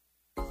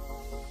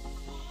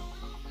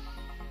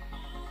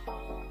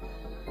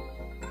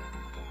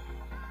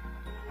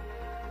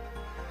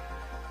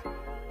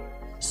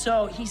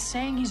So he's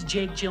saying he's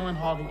Jake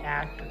Gyllenhaal, the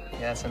actor. Yeah,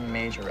 that's a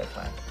major red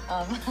flag.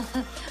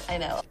 I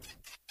know.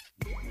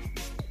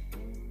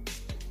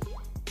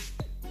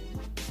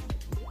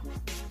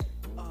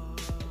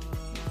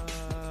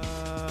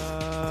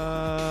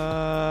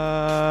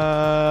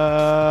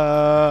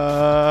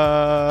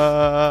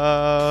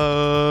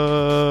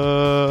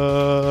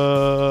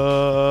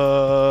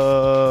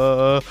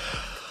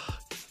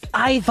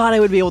 I thought I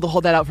would be able to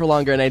hold that out for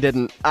longer, and I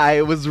didn't.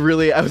 I was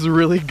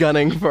really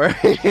gunning for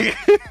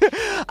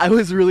I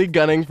was really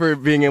gunning for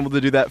being able to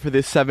do that for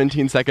the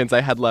 17 seconds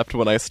I had left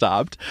when I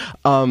stopped.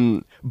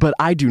 But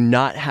I do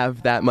not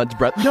have that much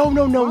breath. No.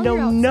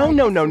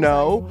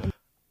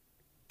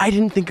 I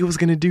didn't think it was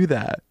going to do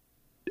that.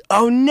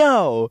 Oh,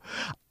 no.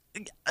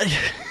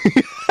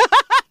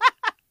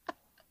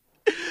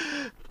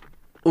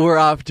 We're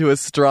off to a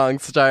strong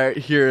start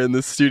here in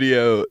the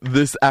studio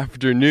this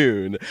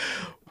afternoon.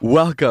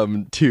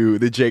 Welcome to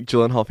the Jake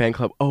Gyllenhaal fan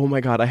club. Oh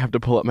my God, I have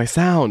to pull up my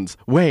sounds.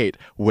 Wait.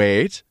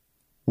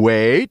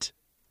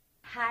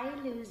 Hi,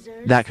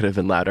 losers. That could have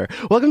been louder.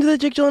 Welcome to the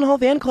Jake Gyllenhaal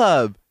fan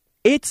club.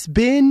 It's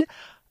been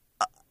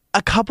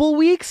a couple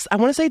weeks. I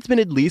want to say it's been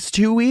at least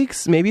 2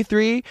 weeks, maybe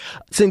 3,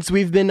 since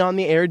we've been on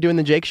the air doing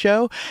the Jake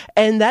show.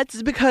 And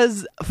that's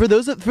because for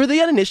the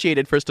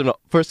uninitiated, first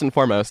and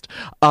foremost,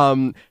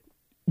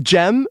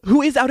 Jem,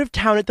 who is out of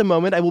town at the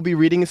moment. I will be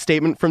reading a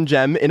statement from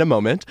Jem in a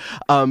moment.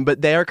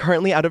 But they are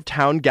currently out of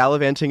town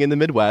gallivanting in the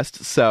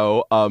Midwest.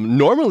 So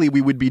normally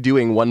we would be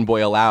doing One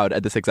Boy Aloud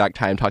at this exact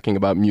time, talking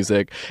about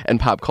music and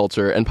pop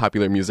culture and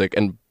popular music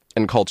and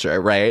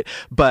culture, right?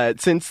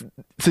 But since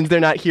they're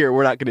not here,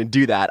 we're not going to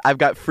do that. I've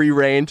got free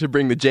reign to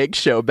bring the Jake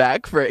show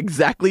back for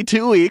exactly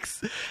 2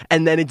 weeks,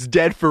 and then it's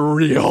dead for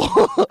real.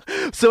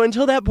 So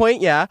until that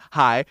point, yeah,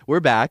 hi, we're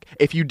back.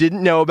 If you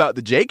didn't know about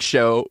the Jake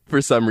show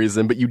for some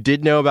reason, but you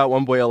did know about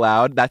One Boy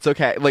Aloud, that's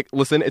okay. Like,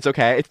 listen, it's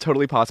okay. It's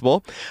totally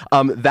possible.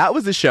 That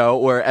was a show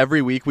where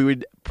every week we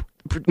would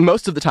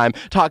most of the time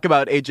talk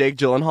about a Jake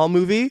Gyllenhaal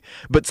movie,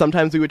 but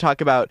sometimes we would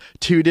talk about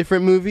 2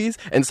 different movies,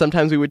 and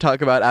sometimes we would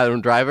talk about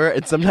Adam Driver,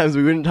 and sometimes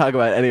we wouldn't talk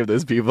about any of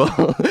those people.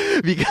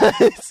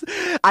 Because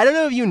I don't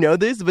know if you know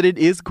this, but it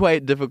is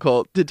quite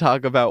difficult to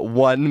talk about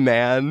one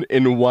man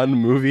in one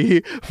movie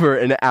for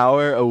an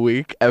hour a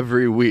week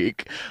every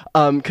week.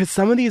 Because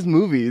some of these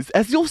movies,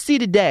 as you'll see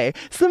today,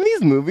 some of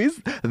these movies,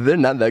 they're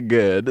not that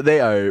good. They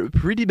are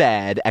pretty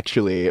bad,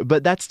 actually.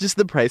 But that's just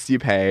the price you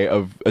pay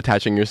of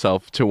attaching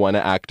yourself to one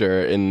actor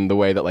in the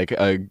way that, like,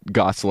 a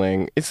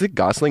Gosling, is it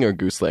Gosling or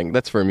Gooseling?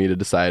 That's for me to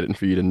decide and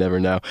for you to never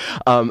know.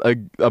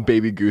 A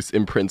baby goose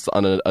imprints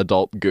on an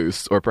adult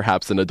goose, or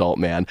perhaps an adult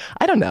man.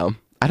 I don't know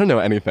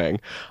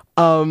anything.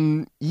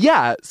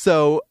 Yeah,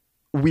 so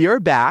we are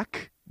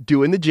back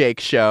doing the Jake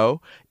show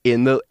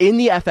in the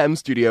FM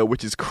studio,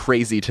 which is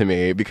crazy to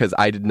me because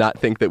I did not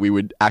think that we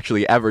would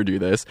actually ever do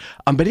this.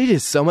 But it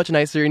is so much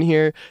nicer in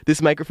here.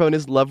 This microphone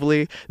is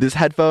lovely. This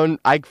headphone,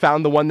 I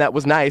found the one that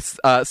was nice.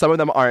 Some of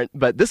them aren't,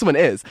 but this one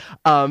is.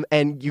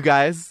 And you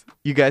guys,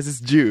 it's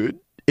June.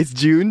 It's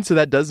June, so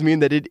that does mean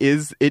that it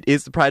is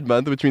Pride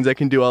Month, which means I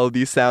can do all of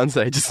these sounds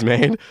that I just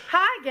made.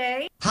 Hi,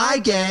 gay. Hi,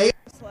 gay.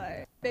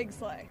 Slay. Big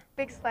slay.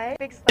 Big slay.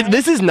 Big slay.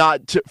 This is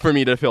not for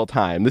me to fill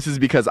time. This is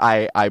because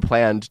I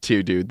planned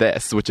to do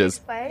this, which is...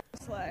 Slay.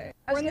 Slay.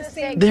 We're in the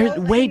same...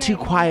 They're way too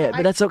quiet,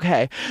 but that's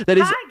okay. That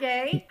is... Hi,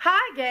 gay.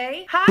 Hi,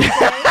 gay. Hi,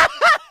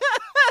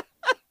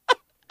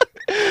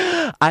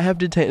 gay. I have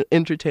to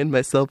entertain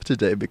myself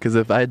today, because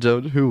if I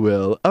don't, who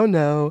will? Oh,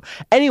 no.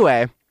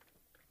 Anyway...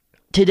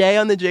 Today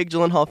on the Jake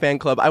Gyllenhaal fan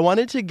club, I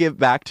wanted to give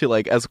back to,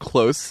 like, as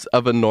close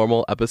of a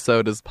normal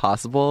episode as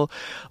possible,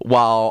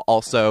 while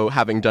also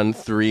having done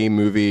 3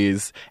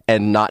 movies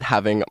and not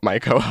having my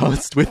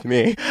co-host with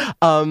me.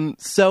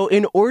 So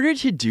in order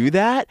to do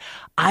that,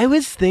 I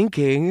was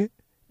thinking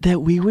that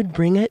we would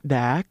bring it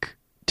back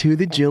to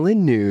the Gyllen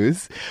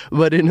News,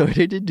 but in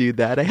order to do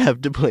that, I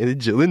have to play the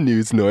Gyllen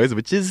News noise,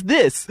 which is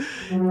this.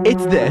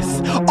 It's this.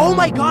 Oh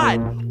my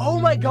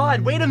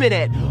god, wait a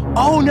minute.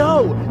 Oh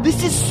no,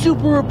 this is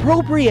super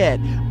appropriate.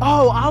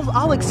 Oh,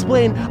 I'll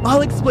explain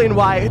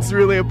why it's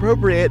really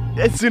appropriate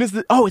as soon as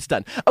it's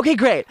done. Okay,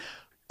 great.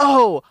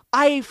 Oh,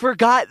 I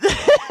forgot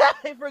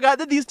I forgot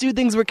that these 2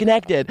 things were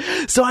connected.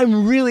 So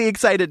I'm really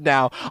excited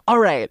now. All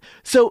right.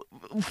 So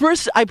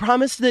first, I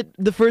promised that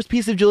the first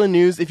piece of Gyllen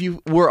News, if you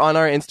were on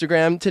our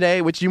Instagram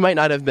today, which you might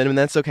not have been, and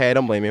that's okay, I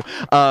don't blame you,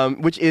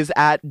 which is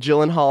at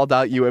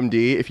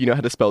Gyllenhaal.umd. If you know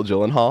how to spell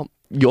Gyllenhaal,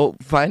 you'll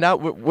find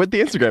out what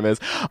the Instagram is.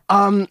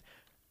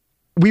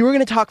 We were going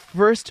to talk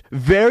first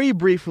very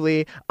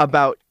briefly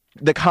about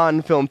the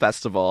Cannes Film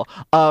Festival.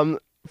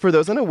 For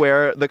those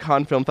unaware, the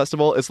Cannes Film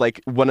Festival is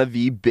like one of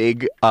the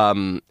big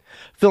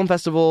film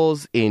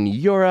festivals in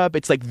Europe.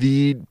 It's like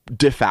the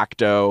de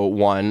facto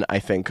one, I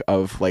think,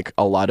 of like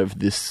a lot of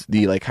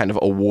the like kind of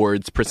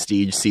awards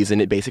prestige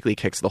season. It basically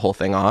kicks the whole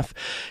thing off,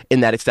 in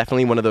that it's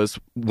definitely one of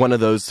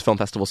those film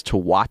festivals to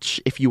watch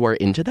if you are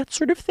into that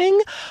sort of thing.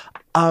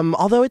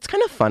 Although it's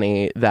kind of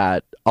funny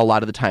that a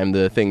lot of the time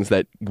the things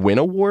that win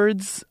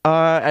awards,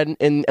 and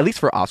at least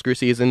for Oscar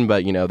season,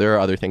 but there are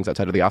other things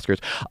outside of the Oscars,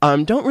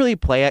 don't really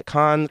play at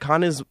Cannes.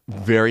 Cannes is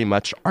very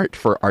much art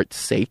for art's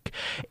sake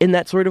in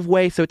that sort of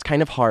way, so it's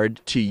kind of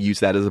hard to use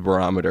that as a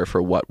barometer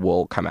for what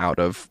will come out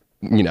of,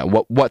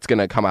 what's going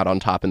to come out on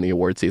top in the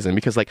award season,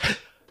 because like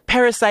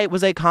Parasite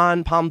was a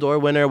Cannes Palme d'Or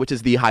winner, which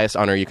is the highest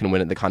honor you can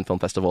win at the Cannes Film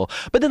Festival.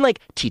 But then, like,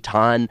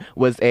 Titan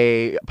was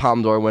a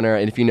Palme d'Or winner,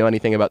 and if you know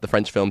anything about the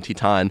French film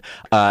Titan,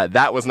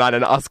 that was not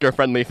an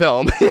Oscar-friendly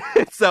film.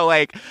 So,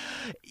 like,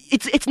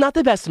 it's not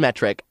the best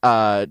metric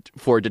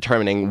for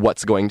determining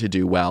what's going to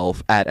do well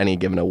at any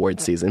given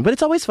award season. But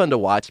it's always fun to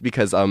watch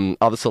because all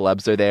the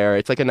celebs are there.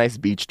 It's like a nice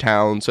beach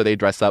town, so they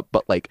dress up,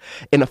 but like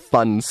in a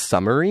fun,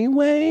 summery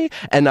way,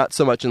 and not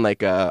so much in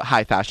like a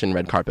high fashion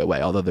red carpet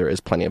way, although there is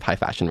plenty of high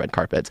fashion red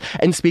carpets.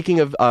 And speaking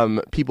of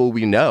people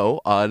we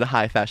know on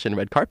high fashion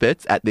red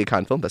carpets at the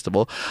Cannes Film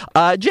Festival,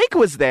 Jake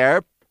was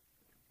there.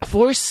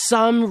 For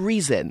some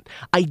reason,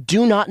 I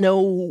do not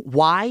know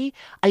why.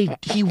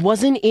 He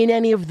wasn't in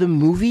any of the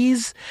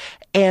movies,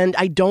 and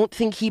I don't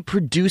think he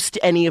produced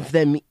any of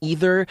them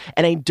either.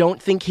 And I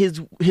don't think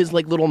his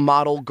like little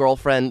model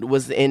girlfriend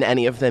was in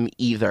any of them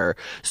either.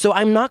 So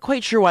I'm not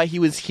quite sure why he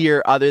was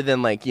here, other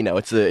than like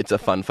it's a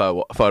fun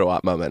photo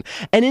op moment.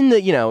 And in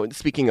the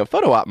speaking of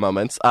photo op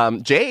moments,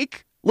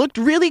 Jake looked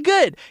really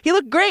good. He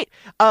looked great.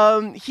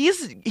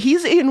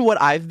 He's in what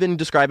I've been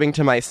describing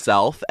to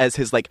myself as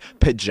his like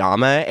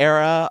pajama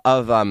era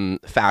of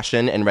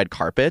fashion and red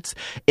carpets,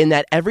 in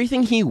that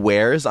everything he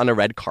wears on a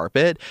red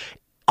carpet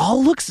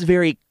all looks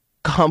very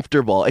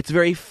comfortable. It's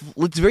very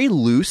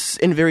loose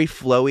and very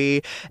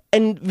flowy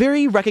and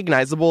very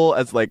recognizable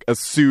as like a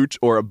suit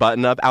or a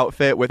button-up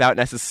outfit without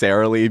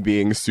necessarily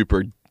being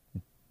super.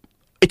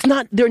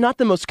 They're not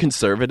the most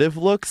conservative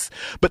looks,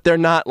 but they're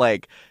not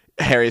like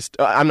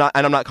I'm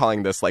not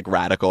calling this like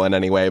radical in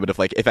any way, but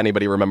if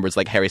anybody remembers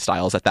like Harry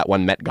Styles at that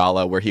one Met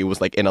Gala where he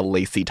was like in a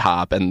lacy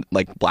top and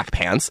like black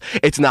pants,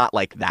 it's not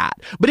like that.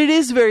 But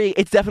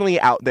it's definitely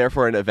out there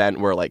for an event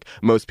where like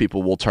most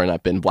people will turn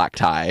up in black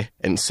tie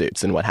and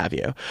suits and what have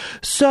you.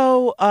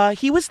 So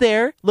he was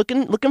there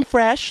looking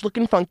fresh,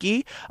 looking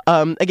funky,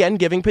 again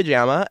giving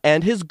pajama,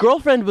 and his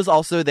girlfriend was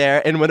also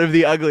there in one of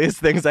the ugliest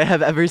things I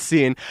have ever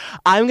seen.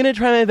 I'm gonna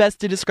try my best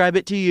to describe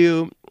it to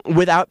you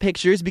without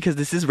pictures because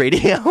this is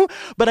radio,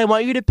 but I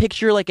want you to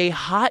picture like a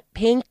hot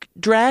pink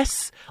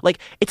dress. Like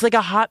it's like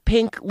a hot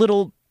pink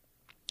little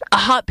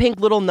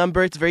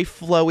number. It's very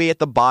flowy at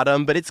the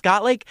bottom, but it's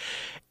got like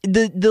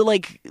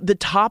the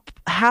top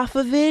half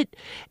of it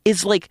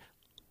is like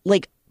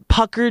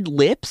puckered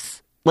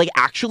lips. Like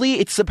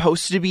actually it's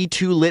supposed to be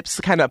two lips,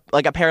 kind of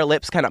like a pair of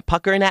lips kind of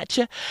puckering at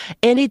you,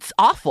 and it's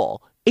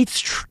awful.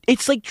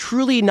 It's like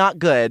truly not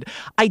good.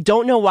 I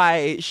don't know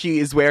why she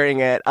is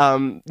wearing it.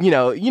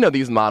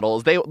 These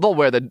models,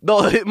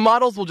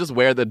 models will just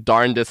wear the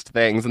darndest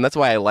things, and that's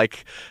why I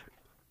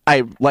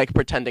like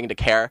pretending to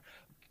care.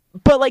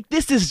 But like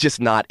this is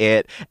just not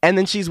it. And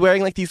then she's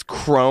wearing like these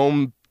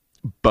chrome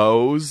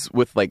bows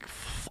with like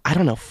I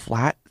don't know,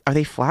 flat. Are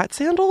they flat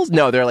sandals?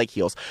 No, they're like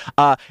heels.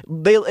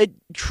 It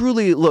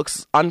truly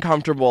looks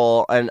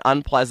uncomfortable and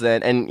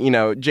unpleasant.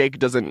 And Jake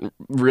doesn't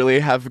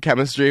really have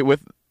chemistry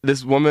with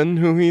this woman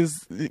who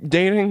he's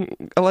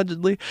dating,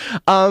 allegedly.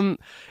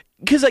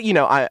 Because,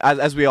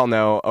 as we all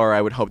know, or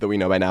I would hope that we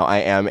know by now, I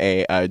am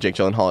a Jake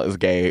Gyllenhaal is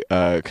gay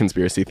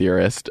conspiracy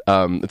theorist.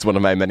 It's one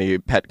of my many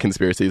pet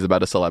conspiracies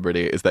about a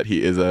celebrity is that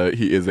he is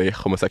a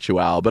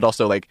homosexual, but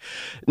also like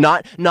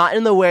not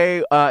in the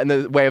way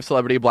of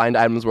Celebrity Blind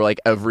Items where like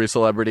every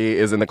celebrity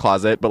is in the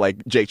closet, but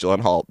like Jake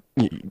Gyllenhaal,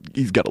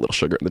 he's got a little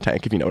sugar in the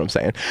tank, if you know what I'm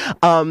saying.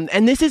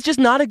 And this is just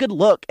not a good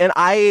look, and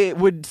I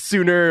would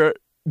sooner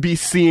be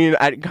seen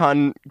at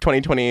Cannes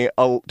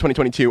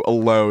 2022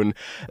 alone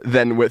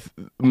than with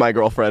my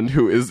girlfriend,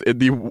 who is in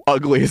the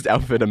ugliest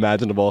outfit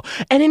imaginable.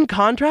 And in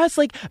contrast,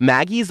 like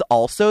Maggie's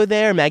also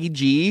there, Maggie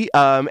G,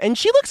 and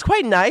she looks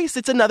quite nice.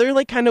 It's another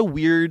like kind of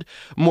weird,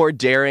 more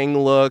daring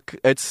look.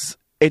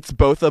 It's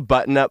both a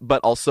button-up but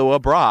also a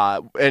bra,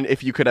 and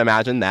if you could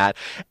imagine that.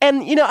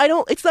 And,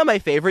 it's not my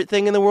favorite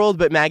thing in the world,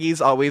 but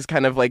Maggie's always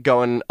kind of like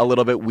going a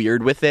little bit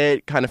weird with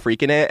it, kind of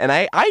freaking it, and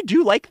I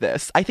do like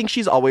this. I think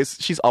she's always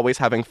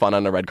having fun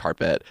on a red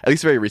carpet, at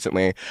least very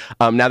recently.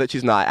 Now that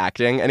she's not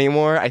acting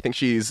anymore, I think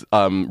she's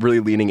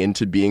really leaning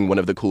into being one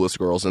of the coolest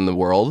girls in the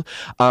world.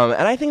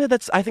 And I think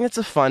that's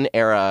a fun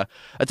era.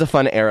 It's a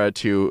fun era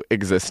to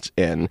exist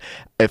in.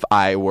 If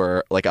I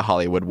were like a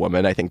Hollywood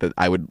woman, I think that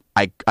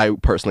I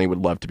personally would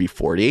love to be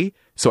 40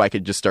 so I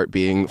could just start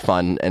being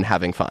fun and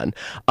having fun.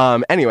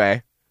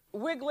 Anyway,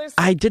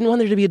 I didn't want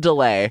there to be a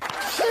delay.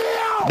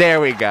 There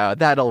we go.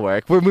 That'll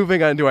work. We're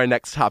moving on to our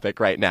next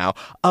topic right now.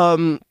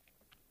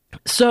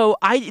 So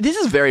this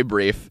is very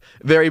brief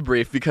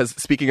because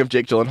speaking of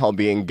Jake Gyllenhaal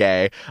being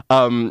gay,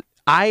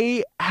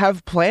 I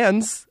have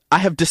plans I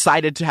have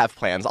decided to have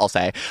plans, I'll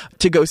say,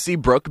 to go see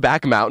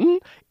Brokeback Mountain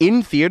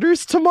in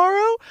theaters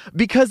tomorrow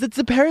because it's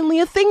apparently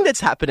a thing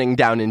that's happening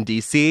down in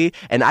DC,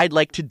 and I'd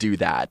like to do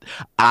that.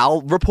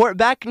 I'll report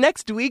back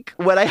next week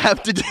what I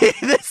have to do.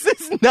 This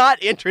is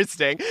not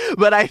interesting,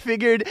 but I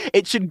figured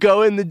it should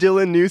go in the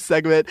Dylan News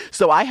segment,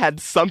 so I had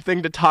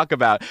something to talk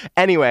about.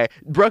 Anyway,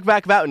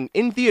 Brokeback Mountain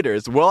in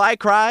theaters. Will I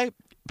cry?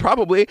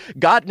 Probably.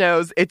 God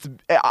knows. It's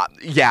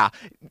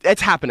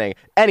happening.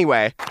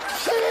 Anyway.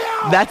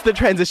 That's the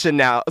transition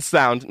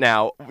sound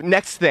now.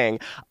 Next thing.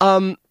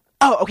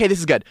 Okay, this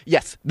is good.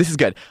 Yes, this is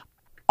good.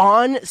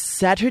 On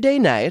Saturday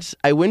night,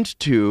 I went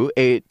to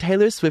a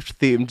Taylor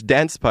Swift-themed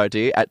dance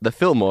party at the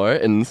Fillmore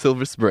in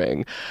Silver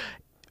Spring.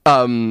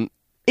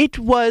 It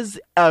was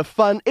a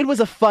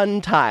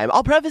fun time.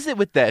 I'll preface it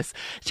with this.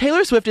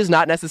 Taylor Swift is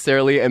not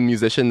necessarily a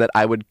musician that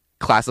I would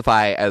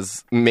classify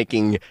as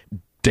making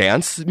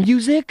dance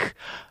music.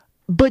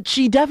 But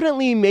she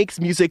definitely makes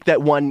music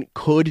that one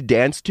could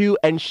dance to,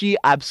 and she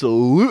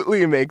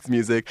absolutely makes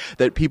music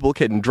that people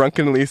can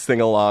drunkenly sing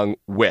along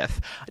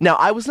with. Now,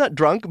 I was not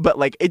drunk, but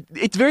like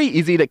it's very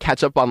easy to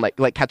catch up on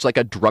catch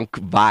a drunk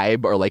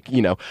vibe or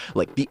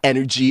the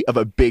energy of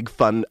a big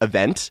fun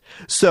event.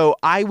 So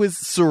I was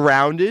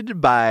surrounded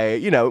by,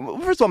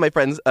 first of all, my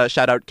friends,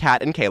 shout out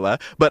Kat and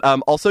Kayla, but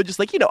also just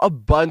a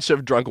bunch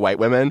of drunk white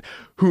women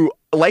who,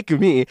 like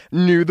me,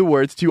 knew the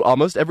words to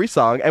almost every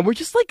song and were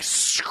just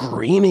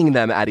screaming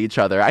them at each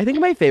other. I think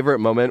my favorite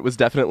moment was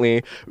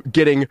definitely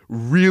getting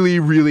really,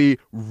 really,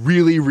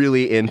 really,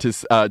 really into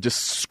just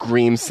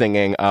scream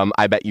singing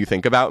I Bet You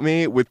Think About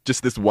Me with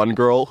just this one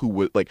girl who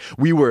was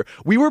we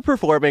were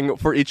performing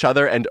for each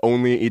other and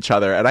only each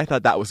other, and I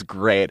thought that was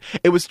great.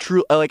 It was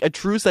true a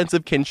true sense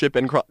of kinship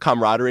and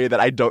camaraderie that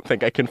I don't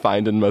think I can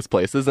find in most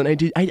places, and I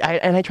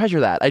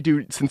treasure that. I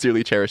do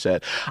sincerely cherish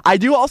it. I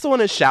do also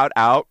want to shout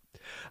out,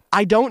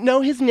 I don't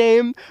know his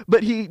name,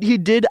 but he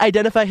did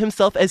identify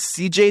himself as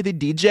CJ the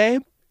DJ,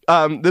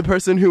 the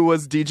person who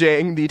was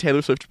DJing the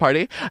Taylor Swift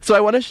party. So I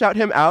want to shout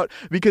him out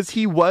because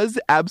he was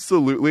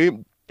absolutely,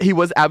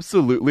 first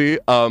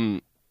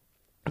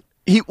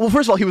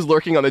of all, he was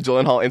lurking on the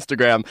Gyllenhaal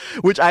Instagram,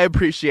 which I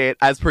appreciate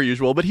as per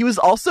usual, but he was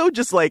also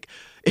just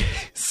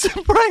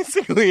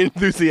surprisingly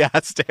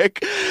enthusiastic.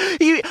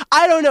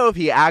 I don't know if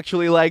he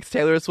actually likes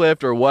Taylor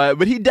Swift or what,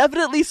 but he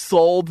definitely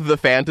sold the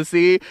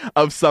fantasy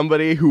of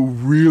somebody who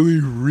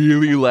really,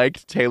 really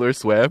liked Taylor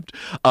Swift,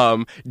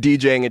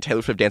 DJing a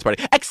Taylor Swift dance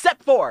party.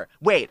 Except for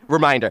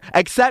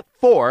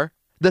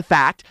the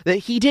fact that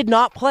he did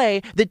not play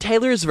the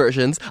Taylor's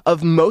versions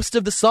of most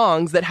of the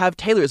songs that have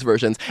Taylor's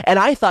versions. And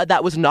I thought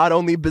that was not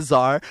only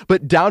bizarre,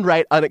 but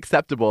downright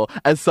unacceptable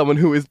as someone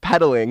who is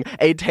peddling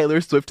a Taylor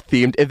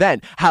Swift-themed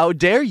event. How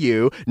dare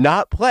you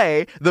not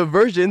play the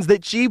versions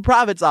that she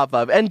profits off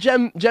of? And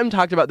Jem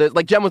talked about this.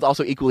 Jem was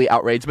also equally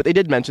outraged, but they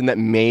did mention that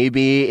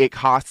maybe it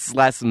costs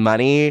less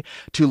money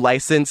to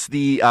license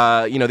the,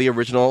 the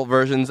original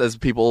versions, as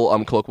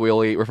people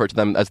colloquially refer to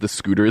them as the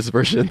Scooters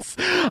versions.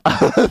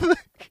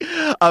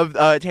 Of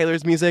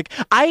Taylor's music.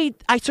 I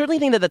certainly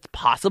think that that's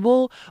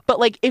possible, but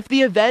if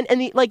the event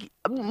and the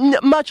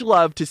much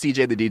love to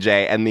CJ the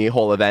DJ and the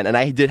whole event, and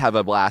I did have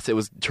a blast. It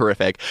was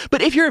terrific.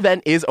 But if your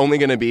event is only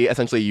going to be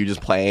essentially you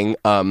just playing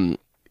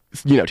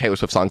Taylor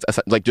Swift songs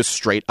just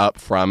straight up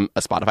from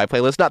a Spotify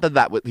playlist, not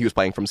that he was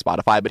playing from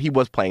Spotify, but he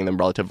was playing them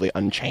relatively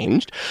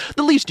unchanged.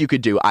 The least you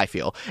could do, I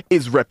feel,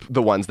 is rip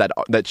the ones that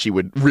she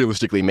would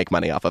realistically make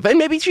money off of. And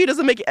maybe she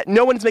doesn't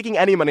no one's making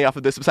any money off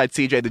of this besides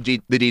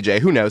CJ the DJ,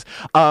 who knows.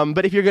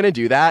 But if you're going to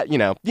do that, you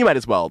might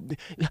as well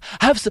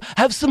have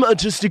some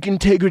artistic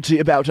integrity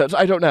about it.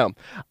 I don't know.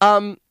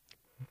 And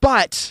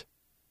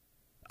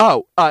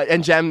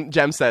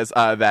Jem says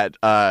that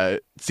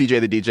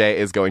CJ the DJ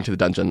is going to the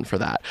dungeon for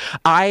that.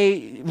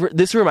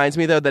 This reminds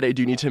me, though, that I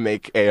do need to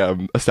make a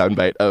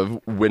soundbite of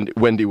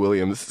Wendy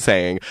Williams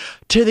saying,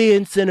 "To the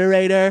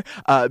incinerator,"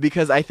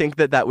 because I think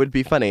that would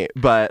be funny.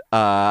 But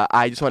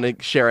I just want to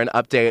share an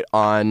update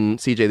on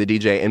CJ the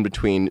DJ in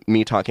between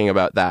me talking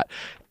about that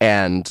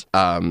and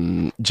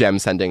Jem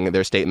sending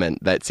their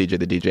statement that CJ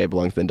the DJ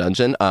belongs in the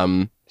dungeon.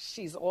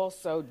 She's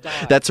also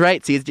died. That's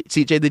right.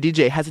 CJ the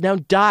DJ has now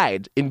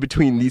died in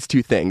between these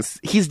two things.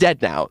 He's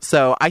dead now.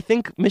 So I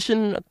think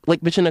mission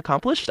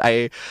accomplished.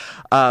 I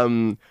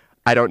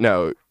don't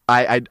know.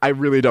 I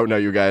really don't know,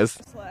 you guys.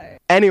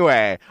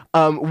 Anyway,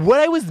 what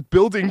I was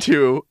building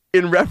to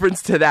in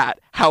reference to that,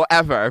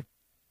 however,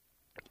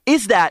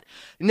 is that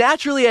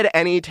naturally at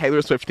any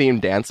Taylor Swift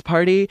themed dance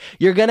party,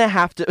 you're gonna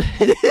have to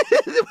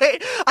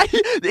wait.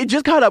 It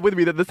just caught up with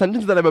me that the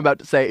sentence that I'm about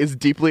to say is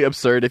deeply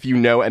absurd if you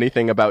know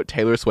anything about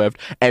Taylor Swift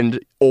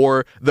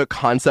or the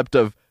concept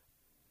of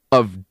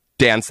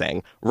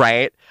dancing,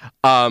 right?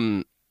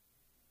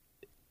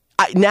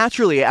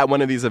 Naturally at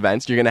one of these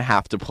events, you're gonna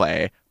have to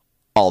play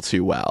All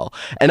Too Well.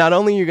 And not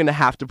only you're going to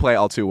have to play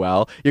All Too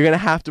Well, you're going to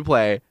have to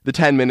play the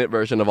 10-minute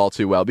version of All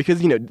Too Well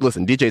because,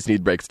 listen, DJs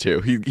need breaks too.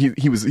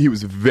 He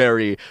was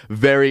very,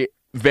 very,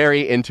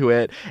 very into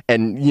it,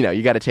 and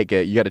you got to take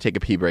a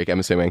pee break, I'm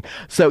assuming.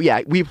 So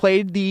yeah, we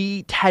played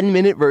the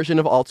 10-minute version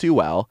of All Too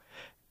Well,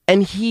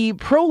 And he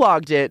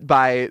prologued it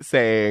by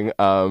saying,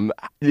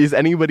 is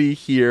anybody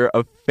here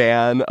a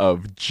fan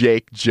of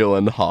Jake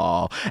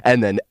Gyllenhaal?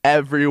 And then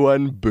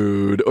everyone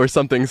booed or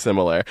something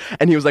similar.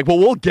 And he was like, well,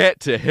 we'll get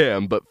to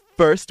him, but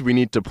first we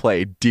need to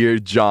play Dear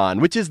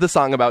John, which is the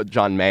song about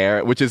John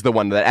Mayer, which is the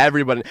one that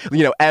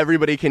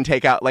everybody can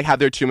take out, like have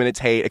their 2 minutes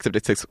hate, except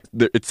it's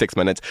 6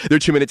 minutes. Their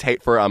 2 minutes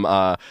hate for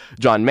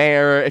John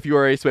Mayer, if you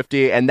were a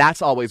Swiftie, and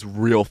that's always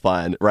real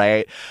fun,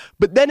 right?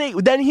 But then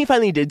he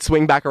finally did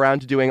swing back around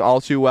to doing All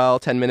Too Well,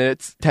 10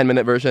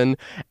 minute version,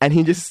 and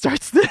he just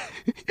starts this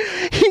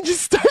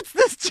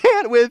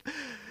chant with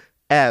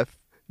F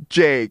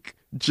Jake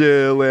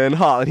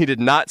Gyllenhaal, and he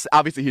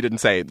didn't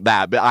say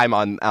that, but I'm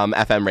on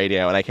FM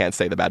radio and I can't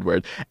say the bad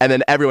word, and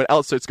then everyone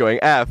else starts going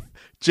F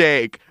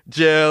Jake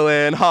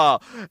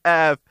Gyllenhaal,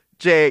 F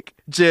Jake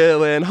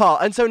Gyllenhaal,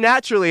 and so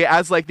naturally,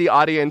 as like the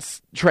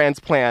audience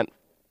transplant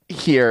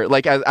here,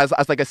 like as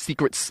like a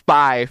secret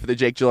spy for the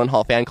Jake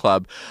Gyllenhaal fan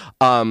club,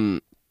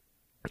 I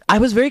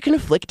was very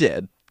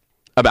conflicted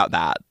about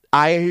that.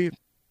 I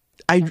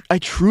did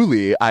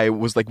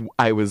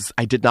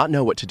not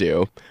know what to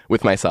do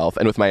with myself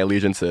and with my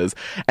allegiances,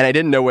 and I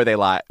didn't know where they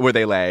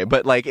lay.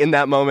 But like in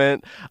that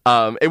moment,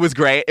 it was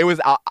great. It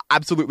was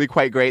absolutely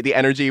quite great. The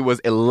energy was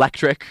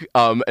electric,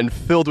 and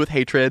filled with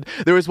hatred.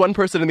 There was one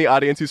person in the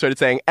audience who started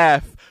saying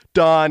F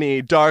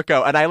Donnie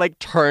Darko, and I like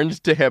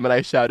turned to him and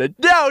I shouted,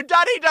 "No,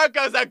 Donnie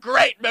Darko's a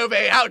great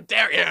movie! How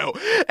dare you!"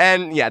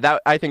 And yeah,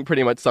 that I think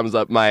pretty much sums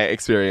up my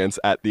experience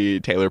at the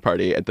Taylor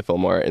party at the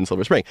Fillmore in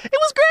Silver Spring. It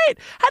was great.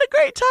 Had a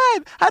great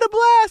time. Had a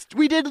blast.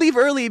 We did leave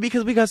early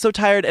because we got so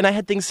tired, and I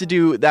had things to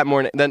do that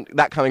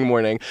coming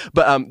morning.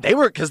 But they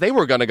were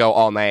gonna go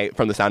all night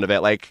from the sound of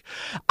it. Like,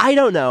 I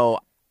don't know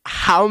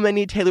how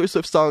many Taylor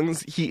Swift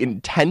songs he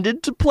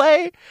intended to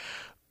play.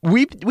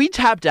 We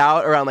tapped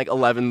out around like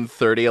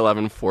 11:30,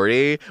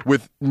 11:40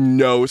 with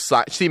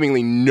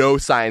seemingly no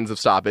signs of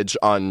stoppage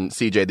on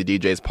CJ the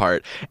DJ's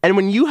part. And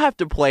when you have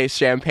to play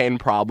Champagne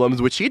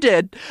Problems, which he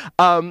did,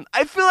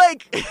 I feel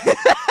like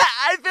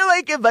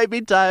it might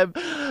be time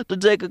to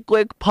take a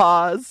quick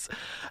pause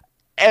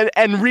and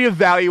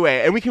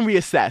reevaluate, and we can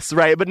reassess,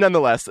 right? But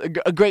nonetheless,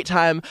 a great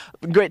time.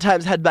 Great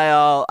times had by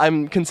all.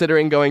 I'm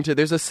considering going to.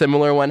 There's a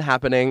similar one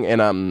happening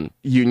in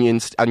Union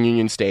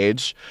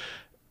Stage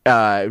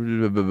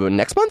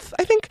next month,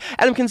 I think,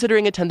 and I'm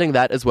considering attending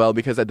that as well,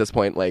 because at this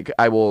point, like,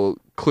 I will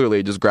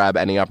clearly just grab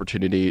any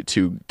opportunity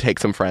to take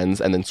some friends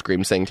and then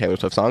scream sing Taylor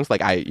Swift songs.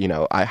 Like,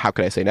 how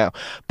could I say no?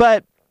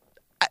 But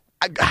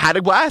I had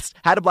a blast.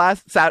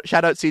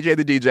 Shout out CJ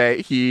the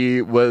DJ.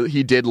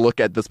 He did look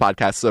at this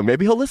podcast, so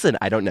maybe he'll listen.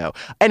 I don't know.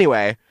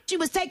 Anyway, she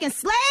was taking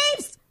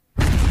slaves.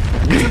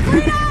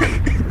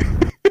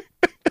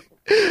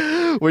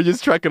 We're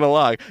just trucking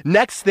along.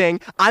 Next thing,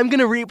 I'm going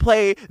to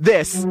replay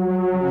this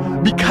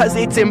because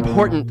it's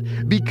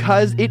important.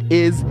 Because it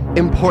is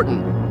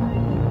important.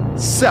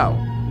 So,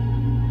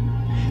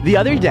 the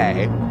other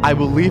day, I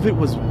believe it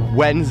was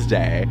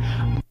Wednesday.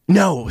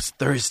 No, it was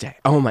Thursday.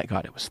 Oh my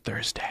God, it was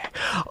Thursday.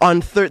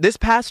 On this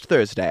past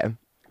Thursday,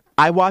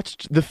 I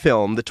watched the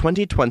film, the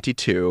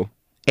 2022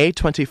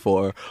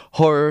 A24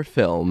 horror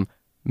film,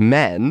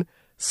 Men,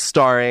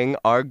 starring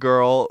our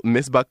girl,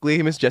 Miss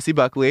Jessie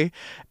Buckley,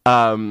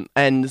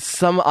 and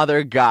some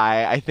other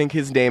guy. I think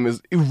his name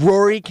is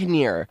Rory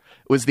Kinnear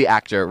was the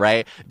actor,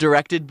 right?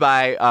 Directed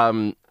by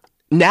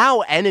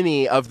now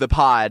enemy of the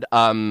pod,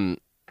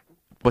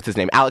 what's his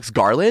name? Alex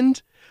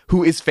Garland,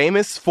 who is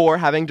famous for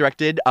having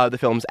directed the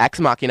films Ex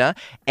Machina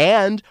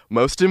and,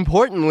 most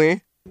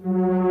importantly,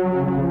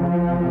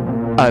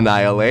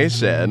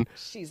 Annihilation.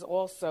 She's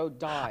also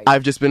died.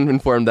 I've just been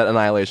informed that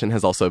Annihilation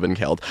has also been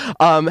killed.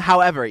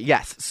 However,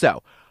 yes,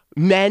 so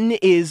Men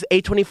is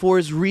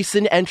A24's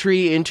recent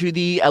entry into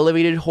the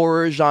elevated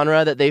horror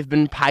genre that they've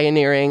been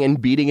pioneering and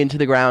beating into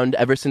the ground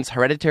ever since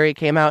Hereditary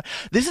came out.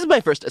 This is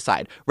my first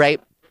aside, right?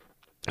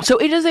 So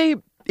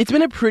it's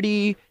been a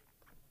pretty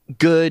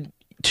good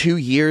 2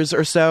 years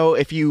or so,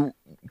 if you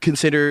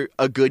consider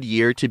a good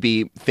year to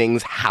be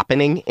things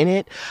happening in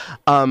it,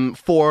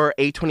 for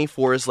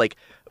A24's like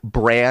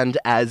brand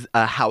as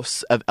a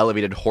house of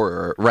elevated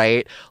horror,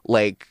 right?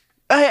 Like,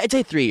 I'd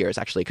say 3 years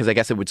actually, because I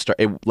guess it would start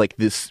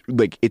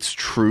its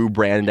true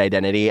brand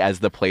identity as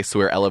the place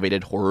where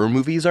elevated horror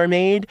movies are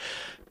made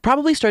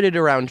probably started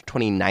around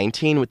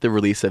 2019 with the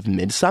release of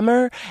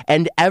Midsommar,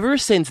 and ever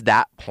since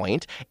that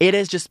point, it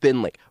has just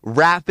been like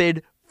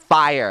rapid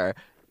fire.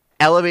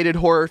 Elevated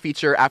horror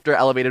feature after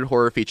elevated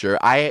horror feature.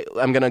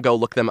 I'm going to go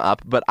look them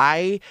up, but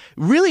I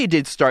really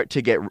did start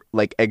to get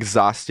like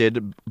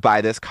exhausted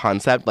by this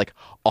concept like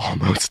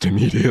almost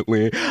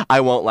immediately.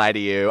 I won't lie to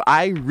you.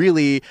 I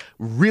really,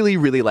 really,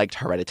 really liked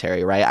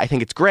Hereditary, right? I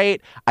think it's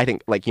great. I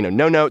think like,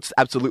 no notes,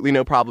 absolutely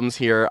no problems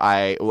here.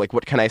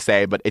 What can I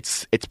say? But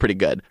it's pretty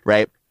good,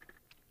 right?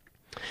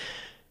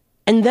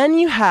 And then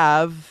you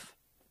have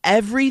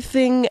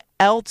everything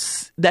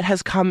else that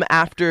has come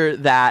after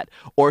that,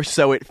 or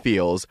so it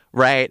feels,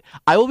 right?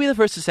 I will be the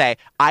first to say,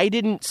 I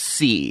didn't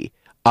see,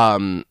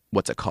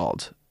 what's it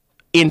called?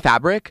 In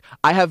Fabric.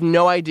 I have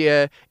no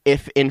idea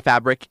if In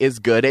Fabric is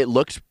good. It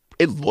looked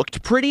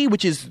looked pretty,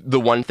 which is the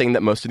one thing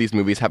that most of these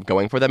movies have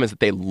going for them, is that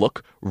they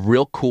look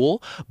real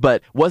cool.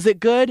 But was it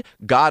good?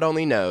 God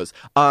only knows.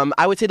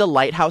 I would say The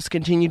Lighthouse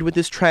continued with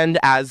this trend,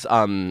 as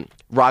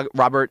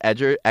Robert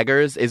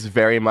Eggers is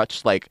very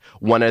much like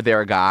one of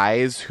their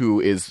guys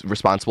who is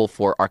responsible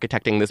for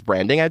architecting this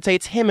branding. I'd say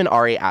it's him and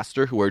Ari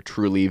Aster who are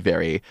truly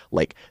very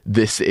like,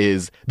 this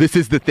is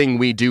the thing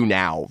we do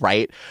now,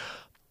 right?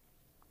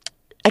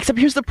 Except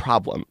here's the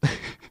problem,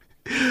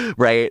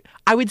 right?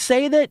 I would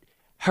say that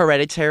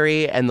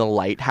Hereditary and The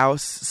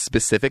Lighthouse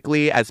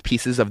specifically, as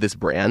pieces of this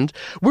brand,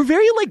 were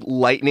very like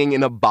lightning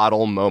in a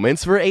bottle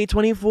moments for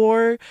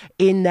A24,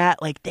 in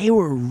that like they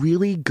were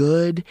really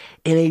good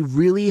in a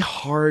really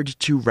hard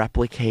to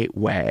replicate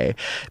way.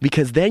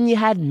 Because then you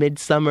had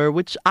Midsummer,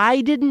 which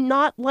I did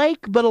not like,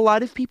 but a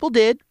lot of people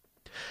did,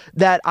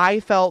 that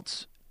I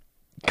felt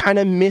kind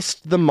of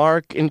missed the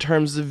mark in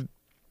terms of,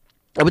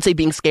 I would say,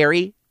 being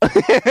scary,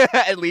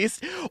 at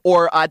least,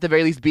 or at the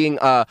very least being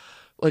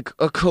like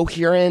a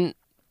coherent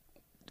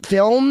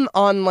film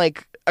on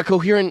like a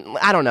coherent,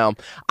 I don't know.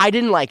 I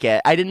didn't like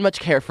it. I didn't much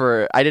care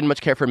for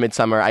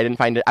Midsummer. I didn't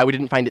find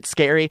it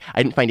scary.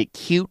 I didn't find it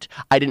cute.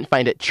 I didn't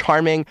find it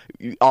charming.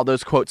 All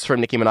those quotes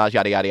from Nicki Minaj,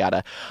 yada yada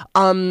yada.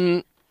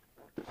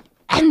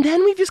 And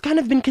then we've just kind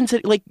of been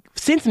like,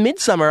 since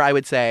Midsummer, I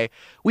would say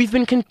we've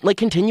been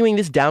continuing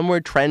this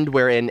downward trend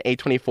wherein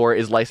A24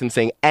 is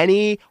licensing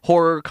any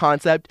horror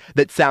concept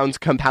that sounds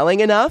compelling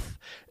enough,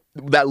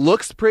 that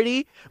looks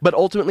pretty, but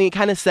ultimately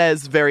kind of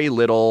says very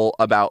little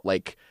about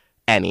like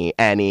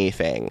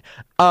anything.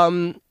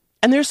 And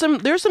there's some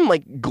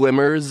like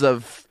glimmers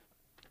of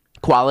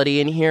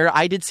quality in here.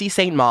 I did see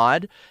Saint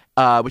Maud,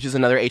 which is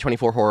another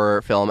A24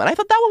 horror film, and I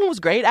thought that one was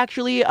great,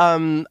 actually.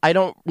 I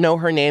don't know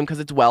her name because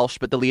it's Welsh,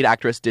 but the lead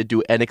actress did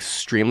do an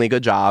extremely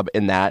good job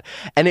in that.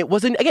 And it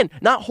wasn't, again,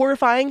 not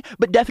horrifying,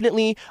 but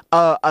definitely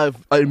a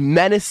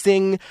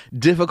menacing,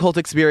 difficult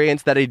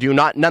experience that I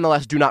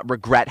nonetheless do not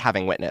regret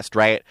having witnessed,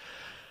 right?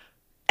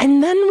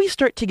 And then we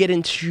start to get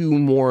into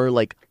more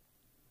like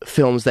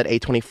films that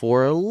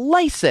A24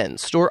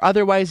 licensed or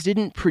otherwise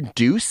didn't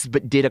produce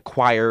but did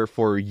acquire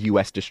for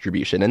US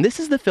distribution. And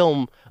this is the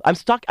film, I'm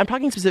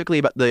talking specifically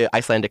about the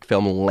Icelandic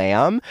film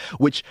Lamb,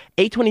 which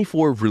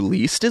A24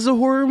 released as a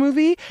horror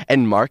movie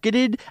and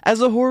marketed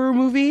as a horror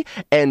movie,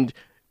 and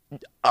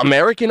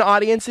American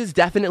audiences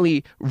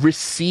definitely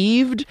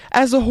received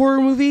as a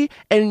horror movie.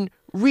 And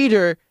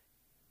reader,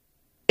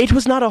 it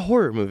was not a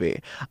horror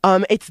movie.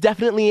 It's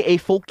definitely a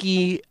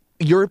folky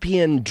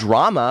European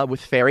drama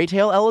with fairy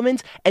tale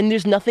elements, and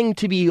there's nothing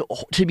to be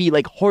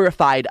like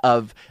horrified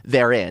of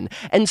therein.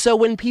 And so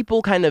when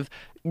people kind of,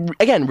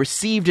 again,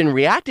 received and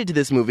reacted to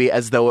this movie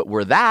as though it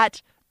were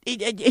that,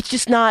 it's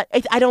just not.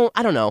 I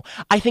don't know.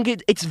 I think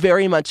it's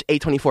very much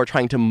A24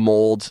 trying to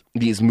mold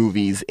these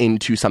movies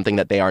into something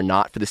that they are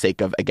not, for the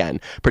sake of,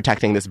 again,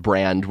 protecting this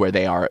brand where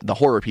they are the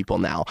horror people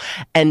now.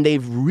 And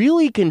they've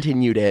really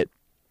continued it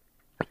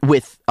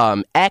with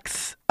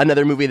X,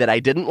 another movie that I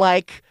didn't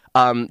like.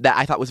 That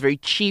I thought was very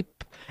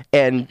cheap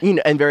and, you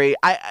know, and very,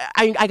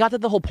 I got that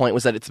the whole point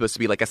was that it's supposed to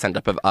be like a send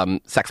up of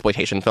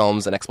sexploitation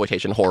films and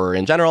exploitation horror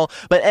in general,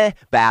 but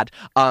bad.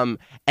 And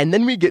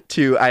then we get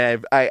to,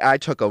 I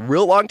took a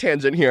real long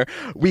tangent here.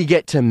 We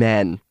get to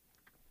Men.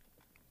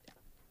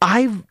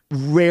 I've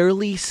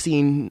rarely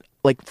seen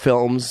like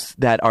films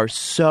that are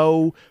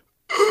so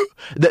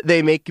that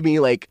they make me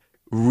like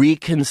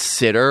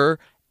reconsider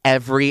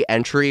every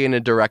entry in a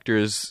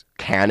director's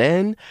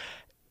canon.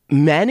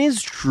 Men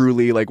is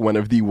truly like one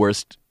of the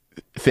worst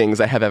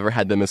things I have ever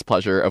had the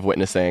mispleasure of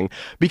witnessing,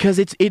 because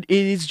it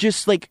is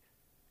just like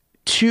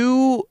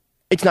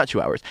it's not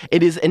 2 hours.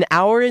 It is an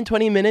hour and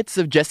 20 minutes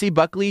of Jesse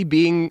Buckley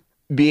being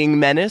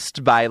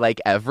menaced by like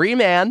every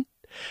man,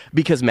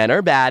 because men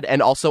are bad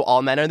and also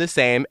all men are the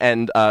same.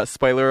 And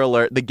spoiler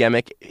alert, the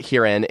gimmick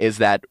herein is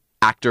that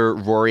actor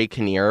Rory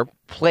Kinnear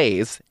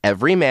plays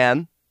every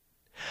man.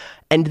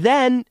 And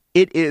then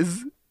it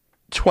is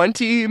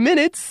 20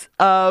 minutes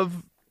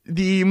of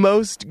the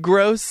most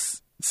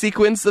gross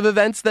sequence of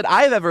events that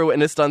I've ever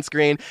witnessed on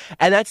screen.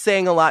 And that's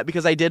saying a lot,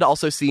 because I did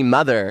also see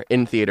Mother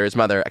in theaters.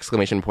 Mother, !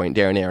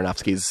 Darren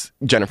Aronofsky's,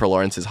 Jennifer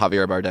Lawrence's,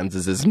 Javier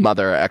Bardem's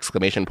Mother, !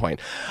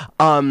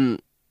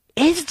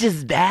 It's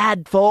just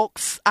bad,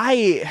 folks.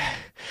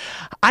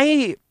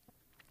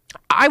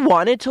 I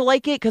wanted to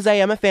like it because I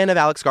am a fan of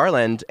Alex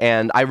Garland,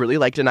 and I really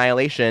liked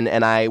Annihilation,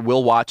 and I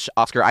will watch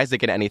Oscar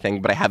Isaac in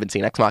anything, but I haven't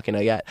seen Ex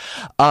Machina yet.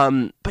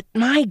 But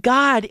my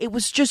God, it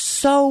was just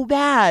so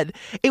bad.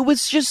 It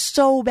was just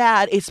so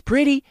bad. It's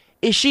pretty.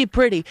 Is she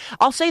pretty?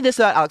 I'll say this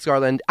about Alex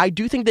Garland. I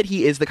do think that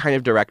he is the kind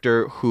of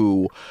director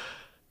who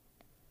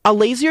a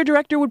lazier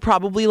director would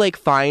probably like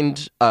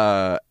find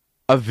a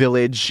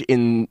village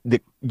in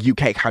the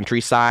UK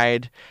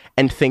countryside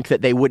and think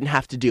that they wouldn't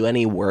have to do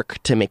any work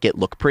to make it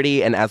look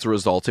pretty, and as a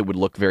result it would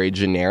look very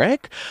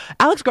generic.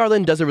 Alex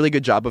Garland does a really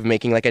good job of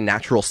making like a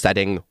natural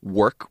setting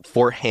work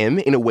for him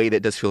in a way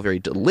that does feel very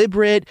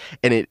deliberate,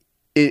 and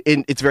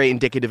it's very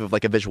indicative of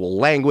like a visual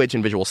language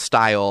and visual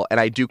style, and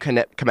I do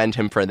commend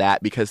him for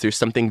that, because there's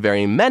something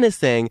very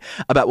menacing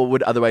about what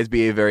would otherwise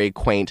be a very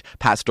quaint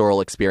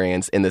pastoral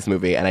experience in this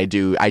movie, and I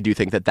do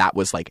think that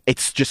was like,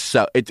 it's just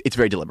so it's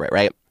very deliberate,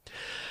 right?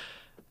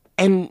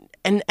 And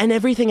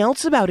everything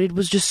else about it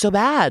was just so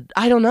bad.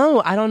 I don't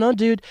know,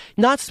 dude.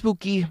 Not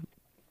spooky,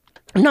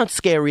 not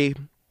scary.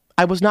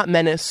 I was not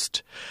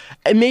menaced.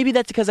 And maybe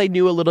that's because I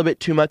knew a little bit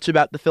too much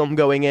about the film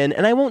going in,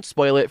 and I won't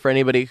spoil it for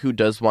anybody who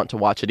does want to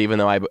watch it, even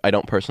though I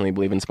don't personally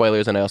believe in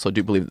spoilers, and I also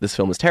do believe that this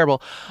film is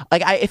terrible.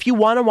 Like, if you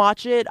want to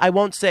watch it, I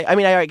won't say... I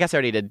mean, I guess I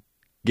already did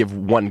give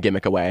one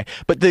gimmick away,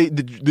 but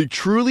the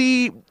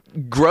truly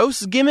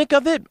gross gimmick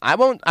of it, I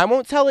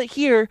won't tell it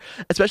here,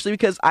 especially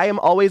because I am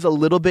always a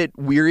little bit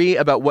weary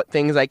about what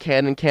things I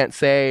can and can't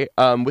say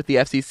with the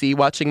FCC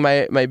watching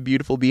my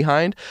beautiful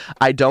behind.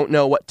 I don't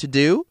know what to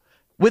do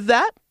with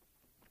that.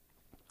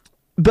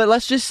 But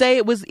let's just say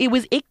it was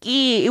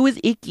icky. It was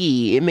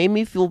icky. It made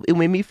me feel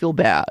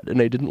bad,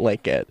 and I didn't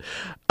like it.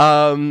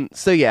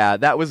 So yeah,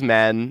 that was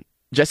Men.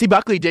 Jessie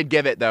Buckley did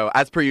give it, though,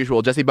 as per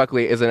usual. Jessie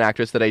Buckley is an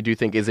actress that I do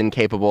think is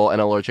incapable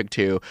and allergic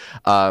to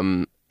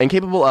giving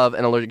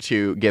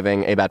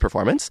a bad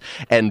performance.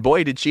 And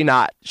boy, did she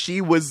not.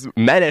 She was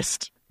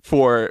menaced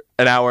for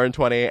an hour and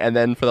 20, and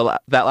then for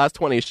that last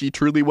 20, she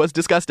truly was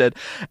disgusted.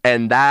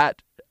 And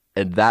that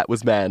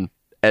was Men.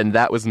 And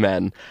that was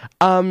Men.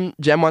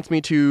 Jem wants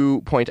me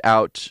to point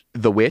out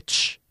The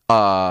Witch,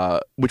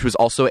 which was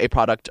also a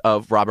product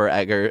of Rob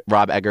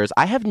Eggers.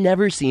 I have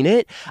never seen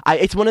it.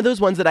 It's one of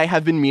those ones that I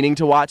have been meaning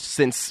to watch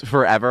since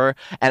forever,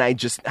 and I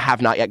just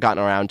have not yet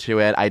gotten around to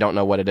it. I don't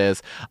know what it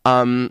is.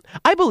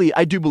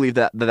 I do believe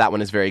that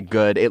one is very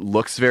good. It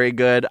looks very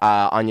good.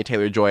 Anya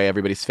Taylor-Joy,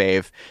 everybody's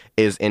fave,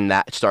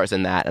 stars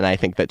in that, and I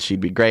think that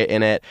she'd be great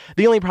in it.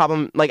 The only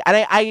problem,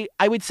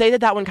 I would say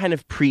that one kind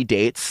of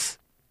predates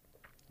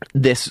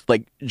this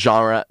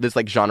genre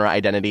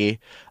identity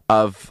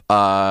of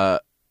I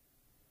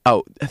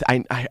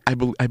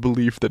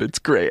believe that it's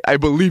great. I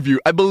believe you,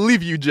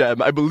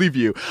 Jem. I believe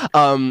you.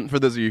 For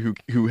those of you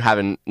who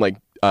haven't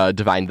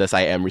divined this,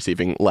 I am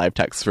receiving live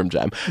texts from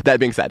Jem. That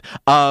being said,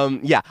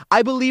 yeah,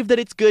 I believe that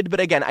it's good, but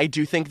again, I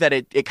do think that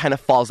it kind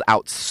of falls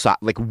outside,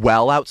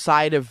 well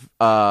outside of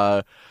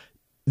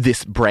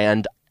this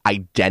brand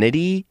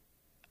identity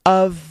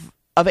of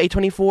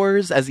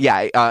A24's,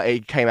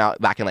 it came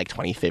out back in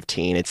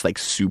 2015. It's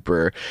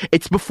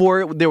it's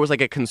before there was a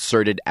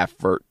concerted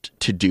effort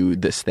to do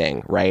this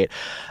thing, right?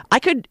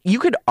 You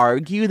could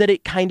argue that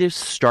it kind of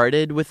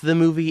started with the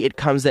movie It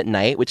Comes at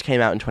Night, which came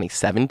out in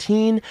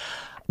 2017,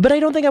 but I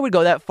don't think I would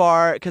go that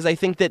far, because I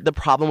think that the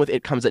problem with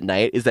It Comes at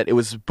Night is that it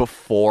was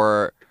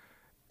before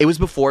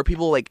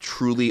people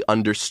truly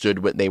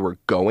understood what they were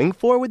going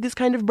for with this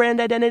kind of brand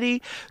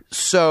identity.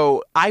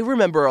 So I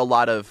remember a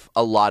lot of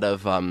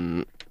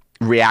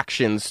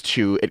reactions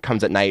to It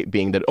Comes at Night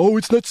being that,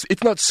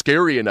 it's not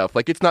scary enough.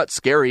 It's not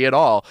scary at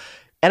all.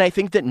 And I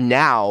think that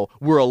now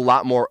we're a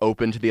lot more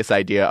open to this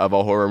idea of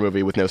a horror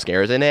movie with no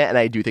scares in it. And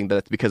I do think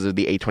that's because of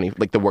the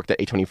the work that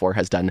A24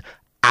 has done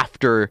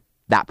after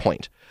that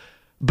point.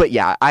 But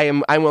yeah,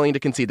 I'm willing to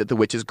concede that The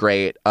Witch is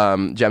great.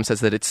 Jem says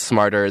that it's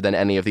smarter than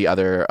any of the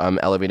other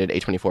elevated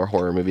A24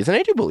 horror movies, and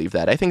I do believe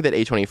that. I think that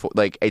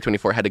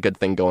A24 had a good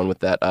thing going with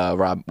that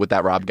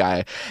Rob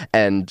guy,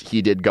 and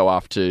he did go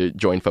off to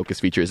join Focus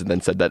Features, and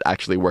then said that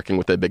actually working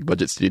with a big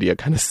budget studio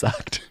kind of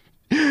sucked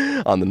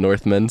on The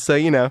Northman. So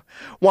womp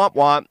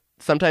womp.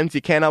 Sometimes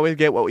you can't always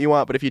get what you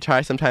want, but if you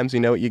try, sometimes you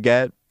know what you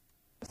get.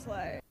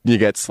 Slay. You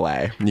get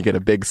slay. You get a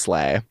big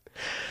slay.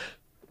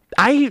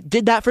 I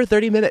did that for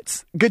 30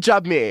 minutes. Good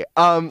job, me.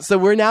 So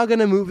we're now going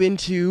to move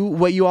into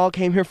what you all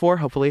came here for,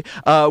 hopefully,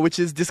 which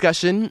is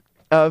discussion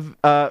of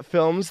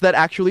films that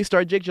actually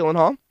starred Jake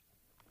Gyllenhaal.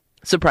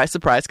 Surprise,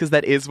 surprise, because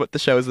that is what the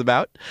show is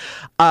about.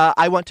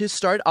 I want to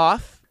start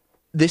off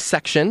this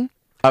section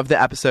of the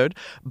episode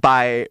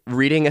by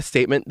reading a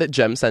statement that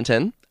Jem sent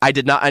in.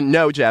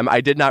 No, Jem,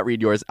 I did not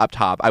read yours up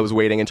top. I was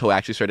waiting until I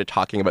actually started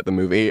talking about the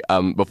movie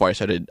before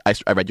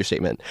I read your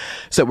statement.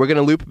 So we're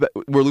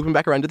looping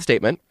back around to the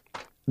statement.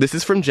 This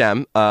is from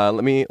Jem.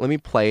 Let me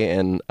play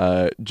in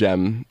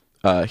Jem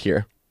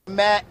here.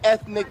 Mad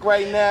ethnic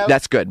right now.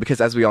 That's good,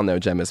 because as we all know,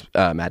 Jem is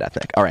mad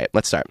ethnic. All right,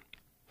 let's start.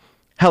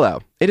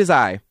 Hello, it is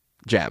I,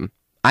 Jem.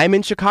 I'm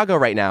in Chicago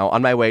right now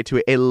on my way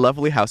to a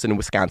lovely house in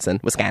Wisconsin.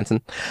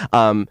 And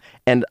I'm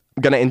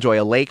going to enjoy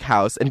a lake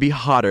house and be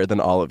hotter than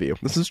all of you.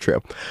 This is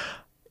true.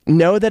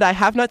 Know that I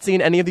have not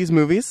seen any of these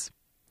movies,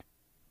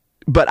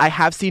 but I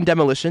have seen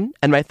Demolition,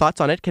 and my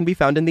thoughts on it can be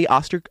found in the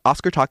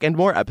Oscar Talk and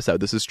More episode.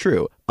 This is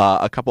true.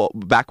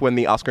 Back when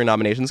the Oscar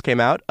nominations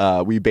came out,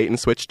 we bait and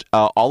switched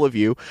all of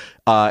you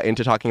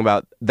into talking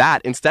about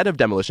that instead of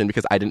Demolition,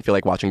 because I didn't feel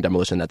like watching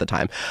Demolition at the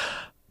time.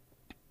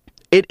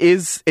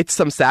 It's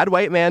some sad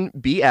white man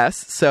BS,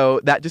 so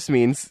that just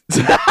means...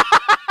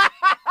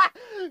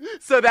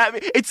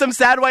 it's some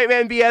sad white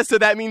man BS, so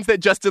that means that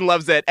Justin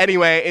loves it.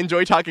 Anyway,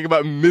 enjoy talking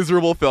about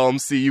miserable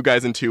films. See you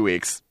guys in 2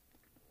 weeks.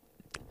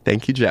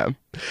 Thank you, Jem.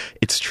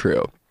 It's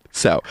true.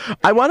 So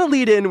I want to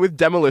lead in with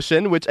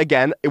Demolition, which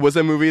again, it was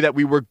a movie that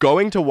we were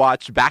going to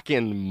watch back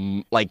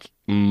in like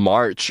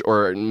March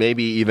or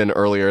maybe even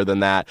earlier than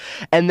that.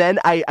 And then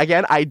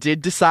I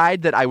did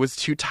decide that I was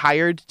too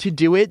tired to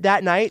do it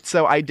that night.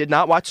 So we did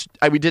not watch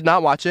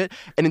it.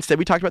 And instead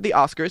we talked about the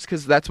Oscars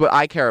because that's what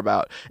I care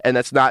about. And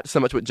that's not so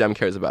much what Jem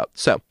cares about.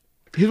 So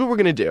here's what we're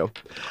going to do.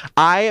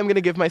 I am going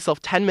to give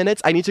myself 10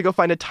 minutes. I need to go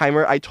find a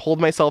timer. I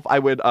told myself I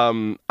would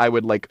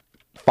like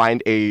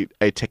find a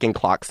ticking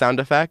clock sound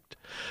effect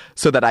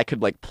so that I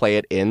could like play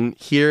it in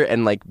here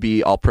and like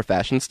be all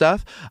profession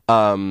stuff.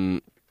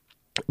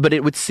 But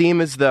it would seem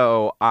as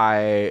though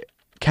I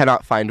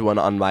cannot find one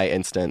on my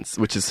instance,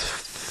 which is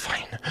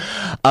fine.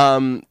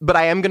 But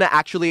I am going to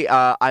actually,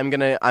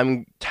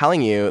 I'm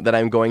telling you that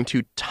I'm going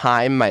to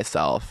time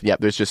myself.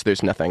 Yep.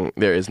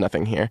 There is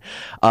nothing here.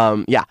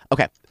 Yeah.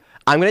 Okay.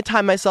 I'm going to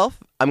time myself.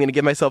 I'm going to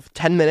give myself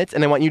 10 minutes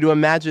and I want you to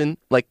imagine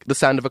like the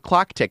sound of a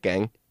clock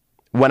ticking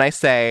when I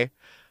say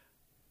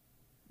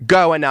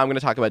go, and now I'm going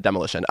to talk about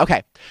Demolition.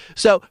 Okay,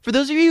 so for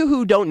those of you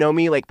who don't know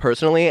me like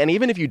personally, and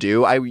even if you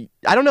do, I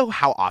don't know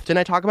how often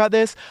I talk about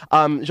this.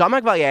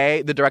 Jean-Marc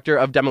Vallée, the director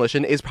of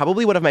Demolition, is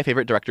probably one of my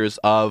favorite directors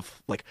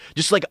of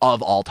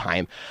of all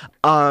time.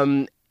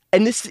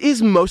 And this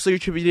is mostly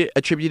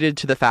attributed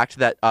to the fact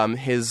that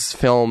his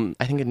film,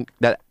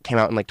 that came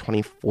out in like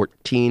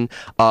 2014,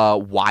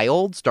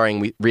 Wild,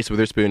 starring Reese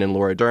Witherspoon and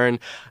Laura Dern,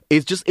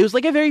 it was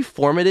like a very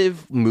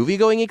formative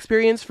movie-going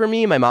experience for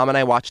me. My mom and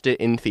I watched it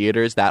in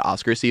theaters that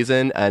Oscar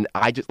season, and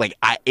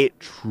it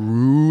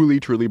truly,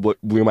 truly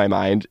blew my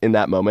mind in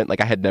that moment. Like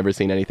I had never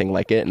seen anything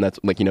like it, and that's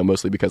like,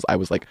 mostly because I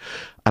was like,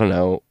 I don't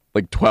know,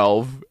 like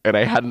 12 and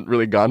I hadn't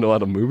really gone to a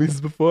lot of movies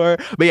before.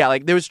 But yeah,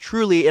 like there was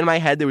truly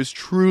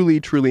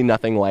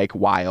nothing like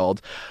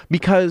Wild,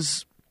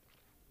 because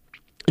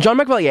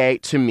Jean-Marc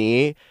Vallée to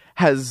me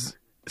has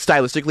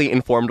stylistically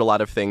informed a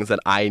lot of things that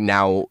I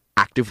now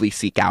actively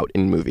seek out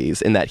in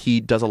movies, in that he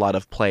does a lot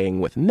of playing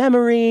with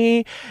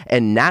memory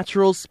and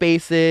natural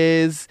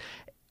spaces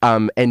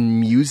and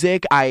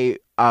music. And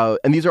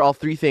these are all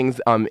three things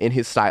in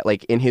his style,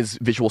 like in his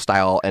visual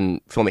style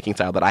and filmmaking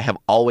style, that I have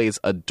always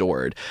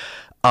adored.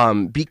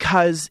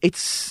 Because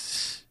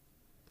it's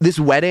this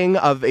wedding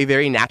of a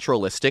very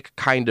naturalistic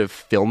kind of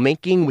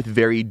filmmaking with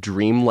very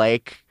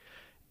dreamlike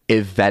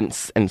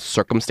events and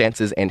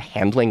circumstances and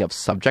handling of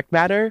subject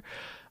matter.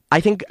 I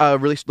think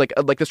really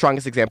like the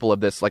strongest example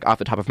of this, like off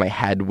the top of my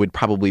head, would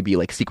probably be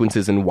like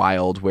sequences in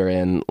Wild,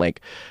 wherein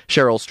like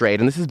Cheryl Strayed,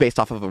 and this is based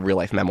off of a real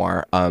life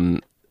memoir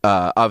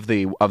of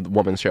the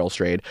woman Cheryl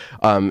Strayed,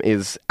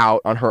 is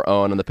out on her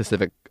own on the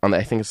Pacific,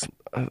 I think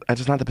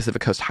it's not the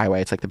Pacific Coast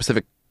Highway, it's like the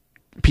Pacific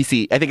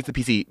PC, I think it's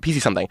the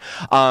PC something.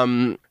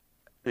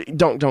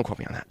 Don't quote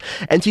me on that.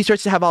 And she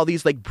starts to have all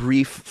these like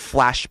brief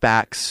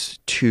flashbacks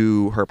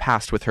to her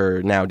past with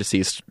her now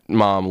deceased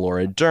mom,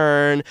 Laura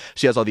Dern.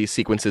 She has all these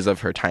sequences of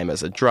her time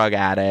as a drug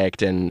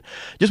addict, and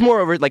just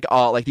moreover like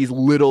all like these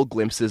little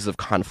glimpses of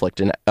conflict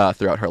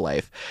throughout her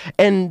life.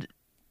 And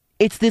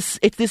it's this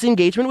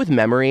engagement with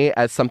memory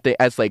as something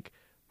as like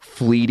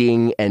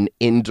fleeting and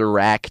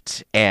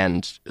indirect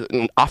and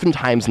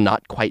oftentimes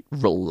not quite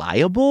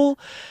reliable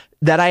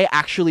that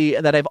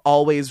I've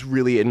always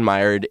really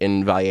admired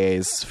in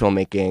Vallée's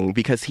filmmaking,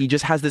 because he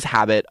just has this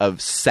habit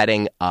of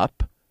setting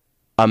up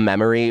a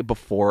memory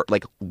before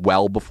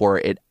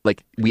it,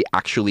 like we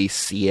actually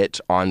see it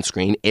on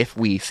screen, if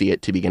we see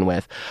it to begin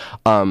with,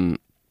 in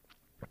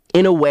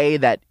a way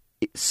that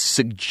it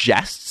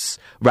suggests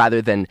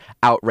rather than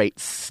outright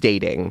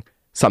stating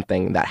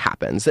something that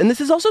happens. And this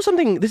is also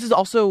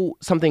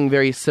something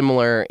very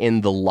similar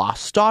in The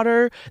Lost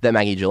Daughter that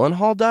Maggie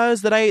Gyllenhaal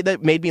does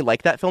that made me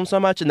like that film so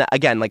much. And that,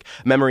 again, like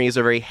memories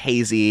are very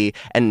hazy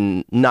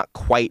and not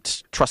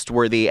quite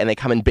trustworthy, and they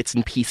come in bits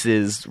and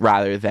pieces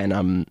rather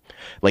than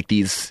like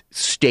these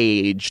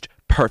staged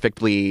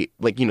perfectly,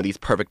 like, these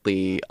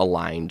perfectly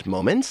aligned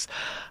moments.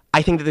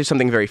 I think that there's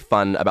something very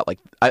fun about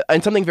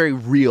and something very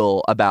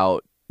real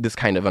about this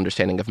kind of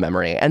understanding of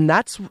memory. And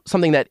that's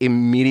something that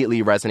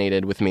immediately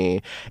resonated with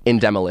me in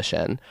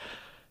Demolition.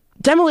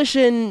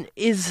 Demolition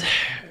is,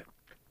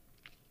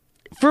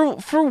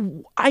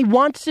 I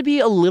want to be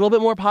a little bit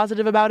more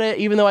positive about it,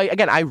 even though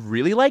I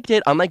really liked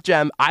it. Unlike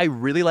Jem, I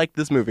really liked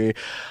this movie.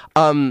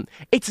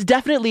 It's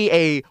definitely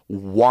a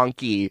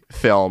wonky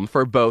film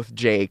for both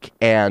Jake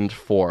and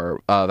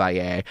for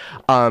Vallée.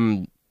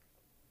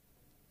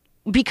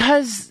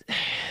 Because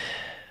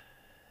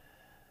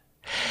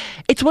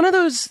it's one of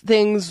those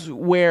things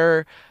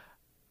where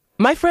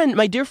my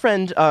dear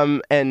friend,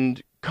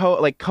 and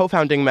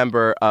co-founding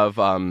member of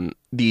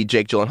the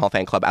Jake Gyllenhaal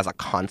fan club as a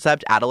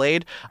concept,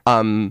 Adelaide,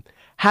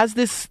 has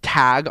this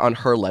tag on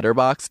her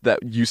letterbox that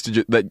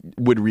that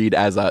would read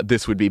as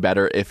 "This would be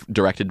better if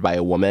directed by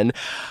a woman."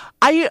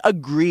 I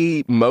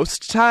agree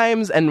most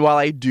times, and while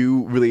I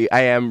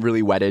am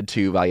really wedded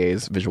to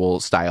Valier's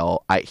visual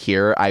style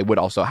here, I would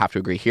also have to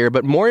agree here.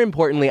 But more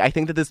importantly, I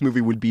think that this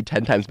movie would be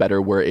 10 times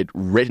better were it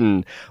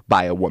written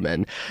by a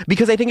woman,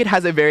 because I think it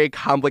has a very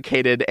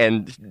complicated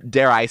and,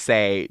 dare I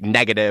say,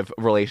 negative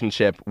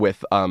relationship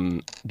with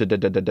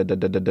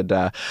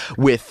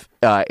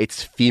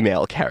its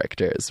female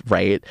characters,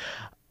 right?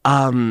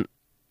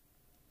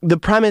 The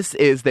premise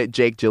is that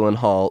Jake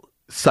Gyllenhaal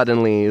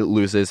suddenly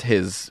loses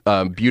his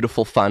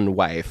beautiful, fun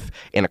wife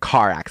in a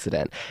car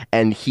accident.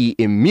 And he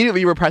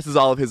immediately represses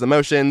all of his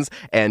emotions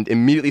and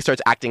immediately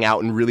starts acting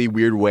out in really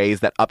weird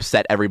ways that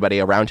upset everybody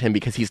around him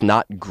because he's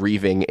not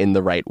grieving in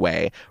the right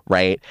way,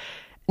 right?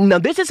 Now,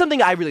 this is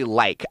something I really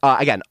like.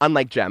 Again,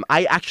 unlike Jem,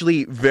 I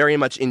actually very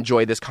much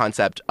enjoy this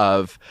concept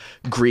of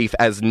grief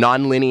as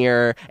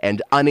nonlinear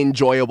and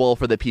unenjoyable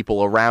for the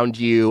people around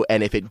you.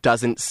 And if it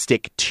doesn't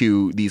stick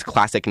to these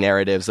classic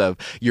narratives of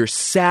you're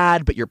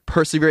sad, but you're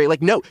persevering.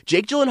 Like, no,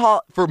 Jake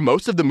Gyllenhaal, for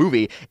most of the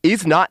movie,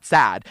 is not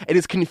sad and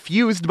is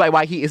confused by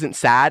why he isn't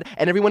sad.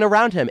 And everyone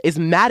around him is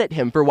mad at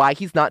him for why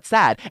he's not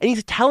sad. And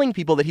he's telling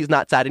people that he's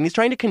not sad and he's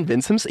trying to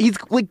convince him. He's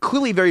like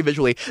clearly very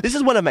visually. This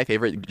is one of my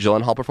favorite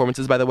Gyllenhaal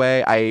performances, by the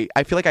way.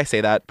 I feel like I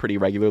say that pretty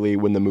regularly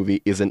when the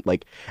movie isn't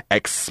like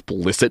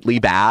explicitly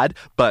bad,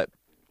 but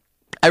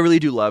I really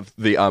do love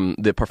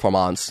the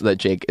performance that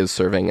Jake is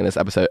serving in this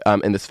episode,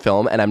 in this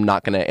film, and I'm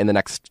not gonna, in the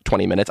next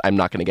 20 minutes, I'm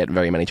not gonna get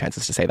very many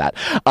chances to say that.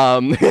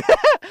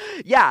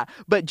 Yeah,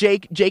 but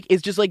Jake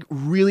is just like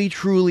really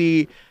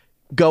truly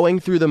going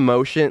through the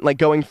motion, like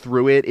going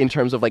through it in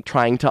terms of like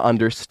trying to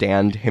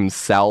understand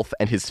himself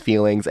and his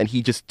feelings, and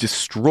he just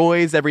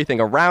destroys everything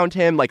around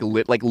him, like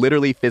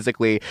literally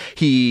physically.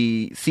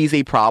 He sees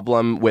a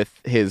problem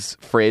with his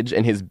fridge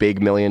in his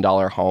big $1 million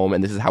home,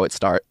 and this is how it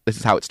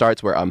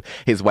starts, where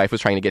his wife was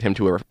trying to get him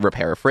to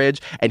repair a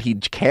fridge, and he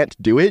can't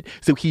do it,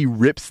 so he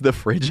rips the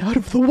fridge out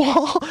of the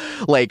wall,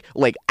 like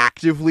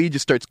actively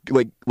just starts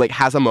like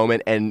has a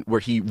moment and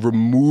where he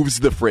removes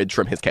the fridge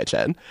from his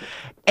kitchen.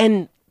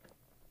 And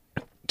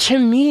to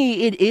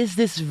me, it is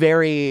this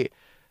very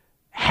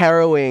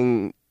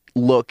harrowing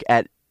look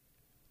at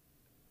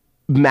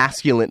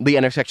the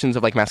intersections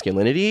of like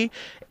masculinity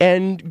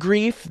and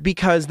grief,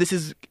 because this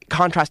is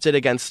contrasted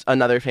against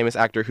another famous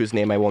actor whose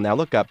name I will now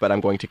look up, but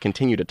I'm going to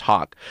continue to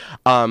talk,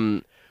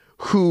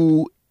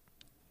 who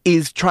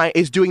is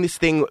doing this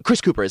thing. Chris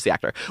Cooper is the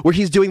actor, where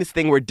he's doing this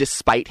thing where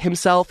despite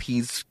himself,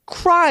 he's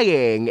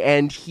crying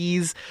and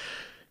he's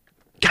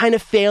kind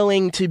of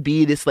failing to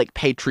be this like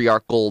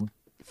patriarchal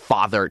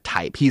father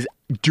type. He's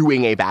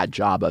doing a bad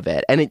job of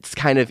it. And it's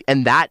kind of,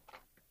 and that,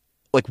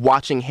 like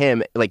watching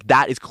him, like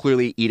that is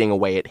clearly eating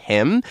away at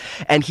him.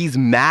 And he's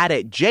mad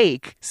at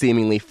Jake,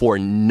 seemingly, for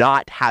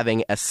not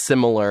having a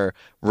similar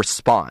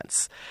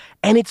response.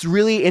 And it's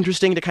really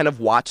interesting to kind of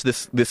watch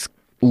these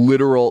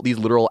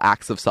literal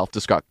acts of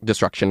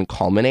self-destruction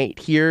culminate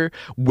here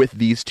with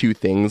these two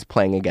things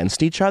playing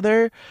against each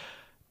other.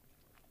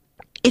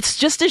 It's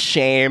just a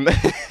shame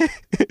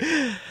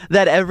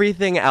that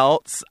everything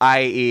else,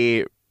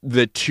 i.e.,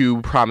 the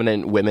two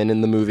prominent women in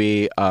the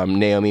movie,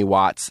 Naomi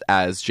Watts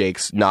as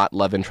Jake's not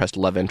love interest,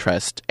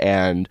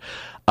 and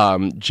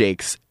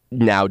Jake's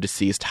now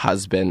deceased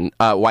husband,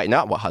 now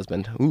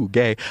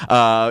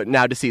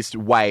deceased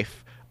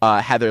wife,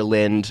 Heather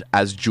Lind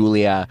as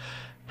Julia,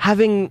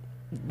 having,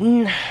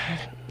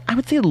 I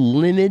would say,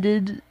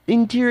 limited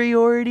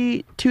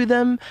interiority to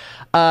them.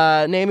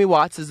 Naomi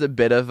Watts is a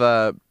bit of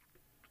a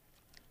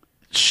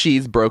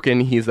she's broken,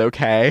 he's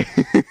okay,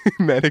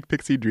 manic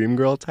pixie dream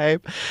girl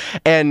type.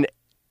 And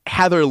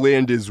Heather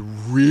Lind is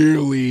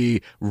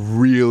really,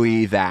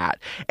 really that.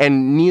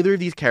 And neither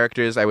of these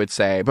characters, I would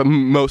say, but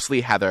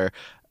mostly Heather,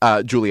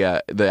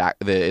 Julia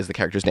is the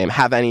character's name,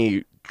 have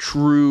any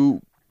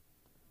true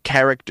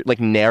character,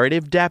 like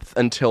narrative depth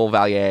until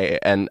Valier,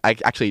 and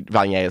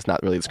Valier is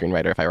not really the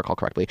screenwriter if I recall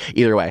correctly.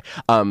 Either way,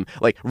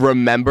 like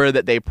remember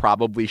that they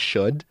probably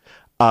should.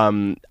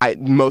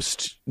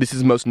 This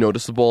is most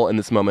noticeable in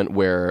this moment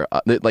where,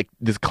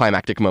 this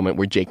climactic moment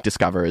where Jake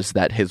discovers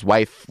that his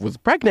wife was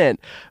pregnant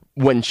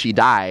when she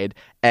died,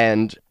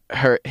 and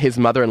his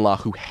mother-in-law,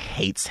 who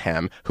hates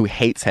him,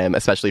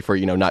 especially for,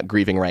 not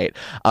grieving right,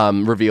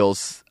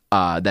 reveals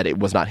that it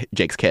was not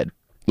Jake's kid.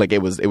 Like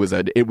it was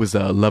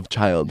a love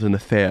child, an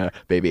affair,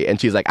 baby. And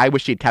she's like, I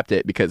wish she'd kept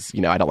it because,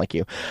 I don't like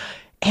you.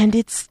 And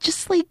it's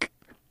just like,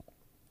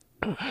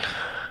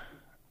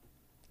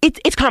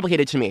 It's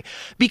complicated to me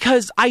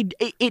because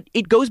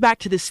it goes back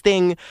to this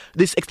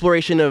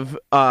exploration of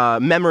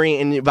memory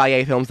in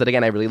Valier films that,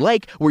 again, I really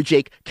like, where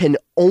Jake can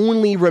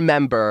only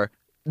remember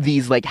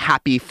these like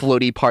happy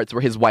floaty parts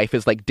where his wife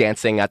is like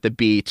dancing at the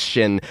beach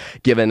and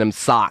giving him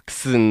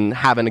socks and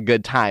having a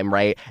good time,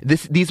 right?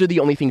 These are the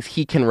only things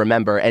he can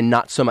remember, and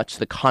not so much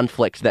the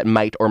conflict that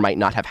might or might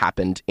not have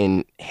happened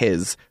in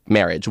his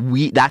marriage.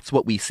 That's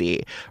what we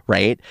see,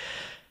 right?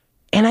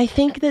 And I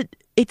think that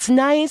it's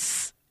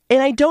nice.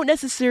 And I don't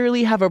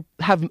necessarily have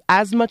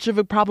as much of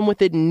a problem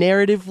with it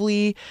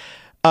narratively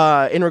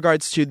in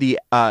regards to the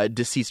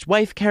deceased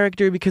wife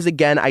character, because,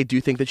 again, I do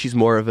think that she's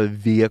more of a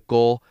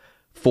vehicle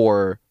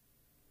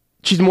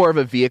she's more of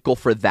a vehicle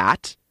for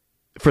that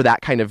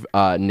kind of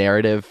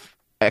narrative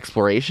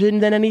exploration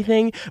than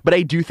anything. But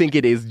I do think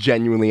it is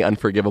genuinely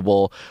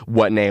unforgivable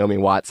what Naomi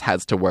Watts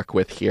has to work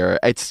with here.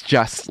 It's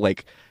just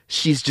like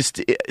she's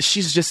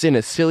just in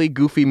a silly,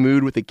 goofy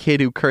mood with a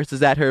kid who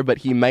curses at her, but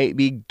he might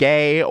be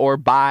gay or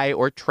bi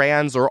or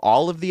trans or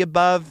all of the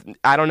above.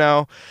 I don't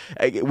know.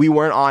 We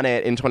weren't on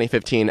it in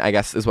 2015, I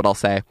guess is what I'll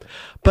say.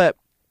 But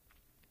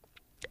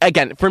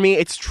again, for me,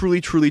 it's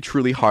truly, truly,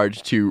 truly hard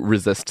to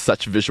resist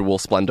such visual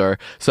splendor.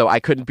 So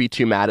I couldn't be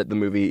too mad at the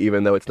movie,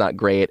 even though it's not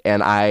great.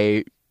 And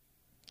I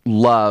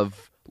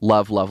love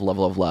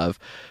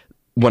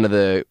one of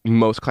the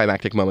most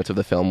climactic moments of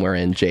the film,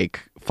 wherein Jake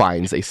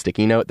finds a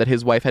sticky note that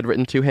his wife had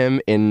written to him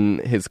in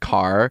his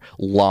car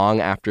long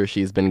after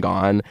she's been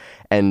gone.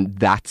 And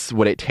that's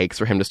what it takes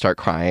for him to start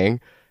crying.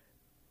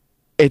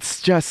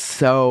 It's just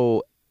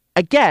so...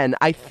 Again,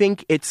 I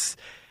think it's...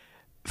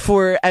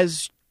 For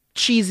as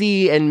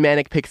cheesy and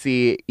manic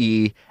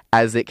pixie-y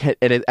as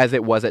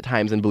it was at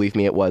times, and believe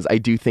me, it was, I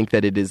do think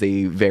that it is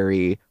a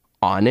very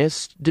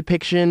honest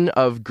depiction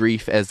of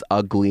grief as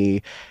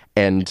ugly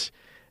and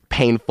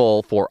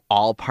painful for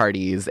all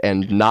parties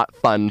and not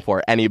fun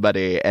for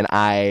anybody. And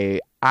I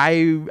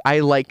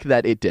like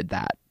that it did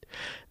that.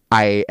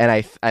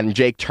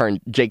 Jake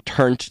turned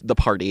the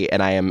party,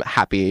 and I am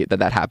happy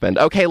that happened.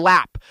 Okay,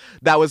 lap.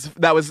 That was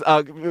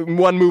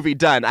one movie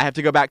done. I have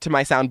to go back to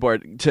my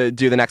soundboard to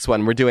do the next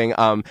one. We're doing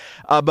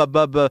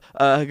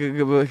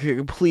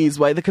please,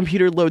 why the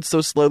computer loads so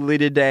slowly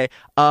today?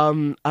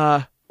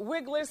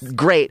 Wigless.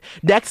 Great.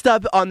 Next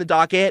up on the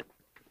docket,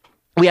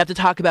 we have to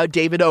talk about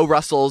David O.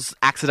 Russell's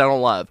Accidental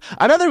Love,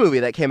 another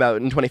movie that came out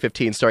in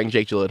 2015 starring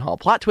Jake Gyllenhaal.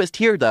 Plot twist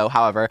here, though,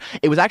 however,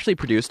 it was actually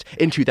produced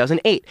in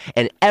 2008,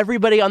 and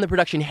everybody on the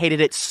production hated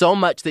it so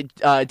much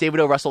that David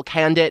O. Russell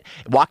canned it,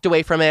 walked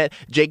away from it.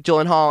 Jake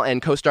Gyllenhaal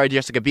and co-star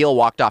Jessica Biel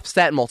walked off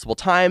set multiple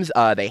times.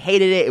 They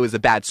hated it. It was a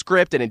bad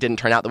script, and it didn't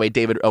turn out the way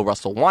David O.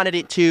 Russell wanted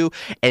it to,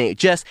 and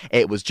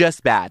it was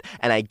just bad.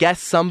 And I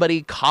guess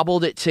somebody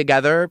cobbled it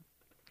together,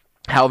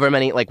 however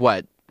many,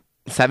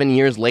 7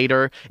 years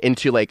later,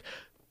 into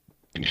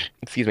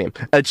excuse me,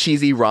 a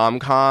cheesy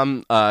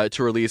rom-com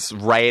to release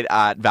right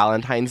at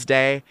Valentine's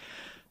Day.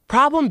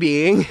 Problem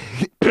being,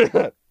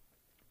 I've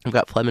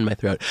got phlegm in my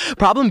throat.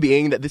 Problem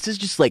being that this is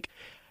just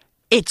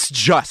it's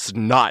just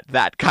not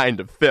that kind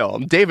of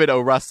film. David O.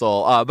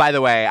 Russell, by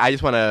the way, I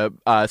just want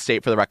to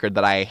state for the record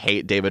that I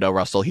hate David O.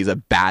 Russell. He's a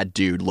bad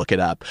dude. Look it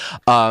up.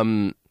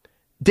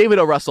 David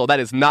O. Russell, that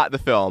is not the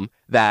film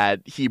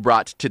that he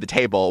brought to the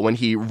table when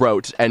he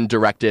wrote and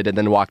directed and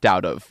then walked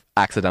out of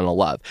Accidental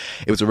Love.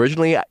 It was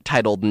originally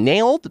titled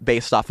Nailed,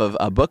 based off of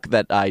a book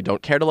that I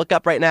don't care to look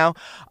up right now,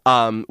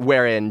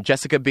 wherein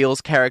Jessica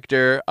Biel's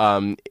character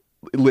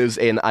lives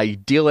an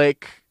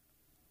idyllic,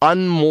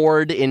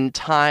 unmoored in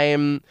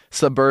time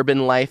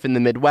suburban life in the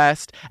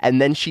Midwest, and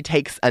then she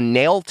takes a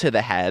nail to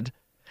the head,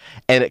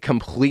 and it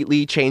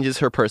completely changes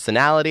her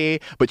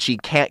personality, but she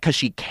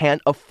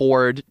can't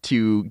afford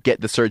to get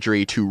the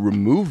surgery to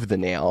remove the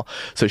nail.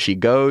 So she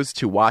goes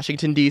to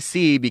Washington,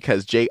 D.C.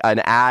 because an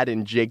ad in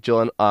that Jake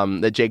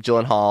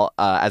Gyllenhaal,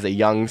 as a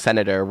young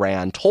senator,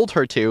 ran, told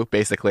her to,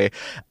 basically,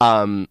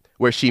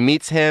 where she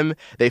meets him.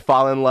 They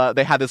fall in love.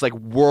 They have this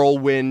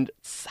whirlwind,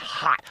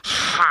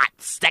 hot,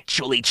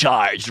 sexually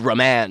charged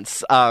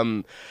romance.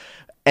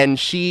 And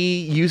she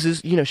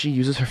uses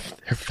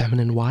her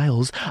feminine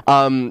wiles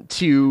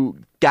to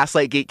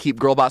gaslight, gatekeep,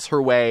 girl boss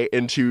her way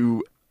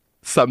into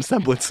some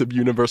semblance of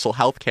universal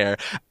health care,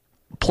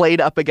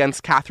 played up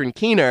against Catherine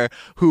Keener,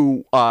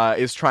 who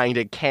is trying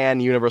to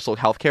can universal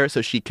health care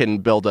so she can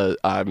build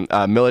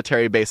a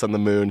military base on the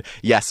moon.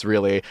 Yes,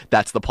 really,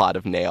 that's the plot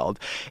of Nailed.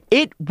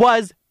 It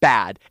was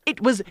bad.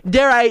 It was,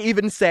 dare I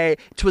even say,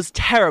 it was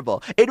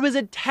terrible. It was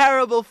a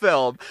terrible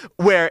film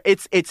where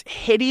it's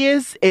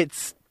hideous,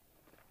 it's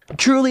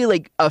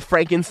truly a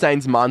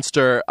Frankenstein's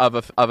monster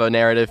of a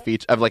narrative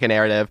feature, of a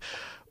narrative,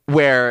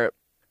 where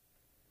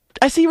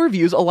I see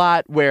reviews a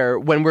lot where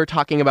when we're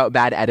talking about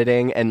bad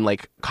editing and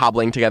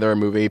cobbling together a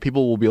movie,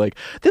 people will be like,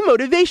 the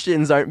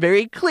motivations aren't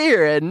very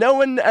clear and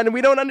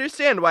we don't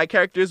understand why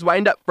characters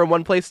wind up from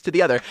one place to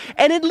the other.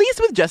 And at least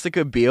with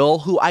Jessica Biel,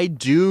 who I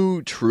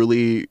do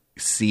truly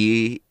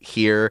see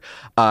here,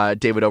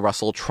 David O.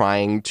 Russell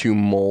trying to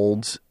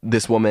mold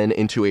this woman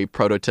into a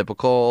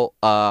prototypical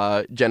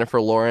Jennifer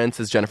Lawrence,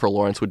 as Jennifer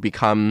Lawrence would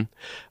become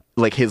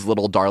his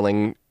little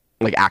darling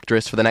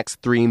actress for the next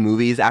 3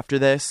 movies after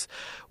this,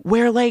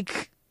 where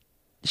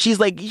she's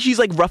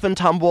rough and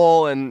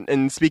tumble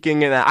and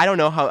speaking, and I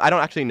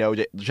don't actually know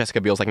Jessica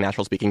Biel's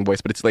natural speaking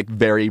voice, but it's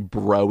very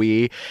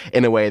bro-y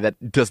in a way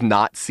that does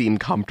not seem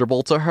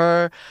comfortable to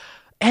her.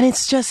 And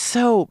it's just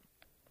so,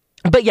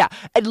 But yeah,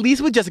 at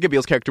least with Jessica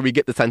Biel's character, we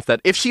get the sense that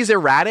if she's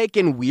erratic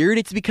and weird,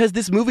 it's because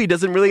this movie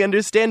doesn't really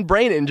understand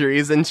brain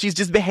injuries and she's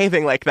just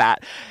behaving like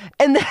that.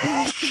 And then,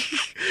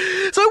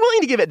 so I'm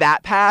willing to give it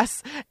that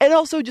pass. And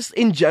also just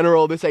in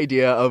general, this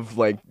idea of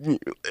like,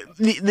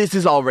 this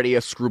is already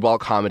a screwball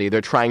comedy.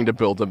 They're trying to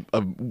build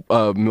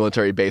a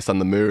military base on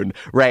the moon,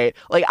 right?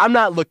 Like, I'm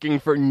not looking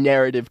for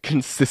narrative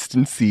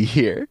consistency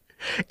here.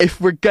 If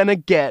we're gonna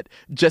get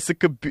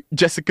Jessica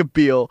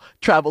Biel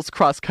travels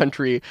cross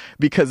country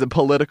because a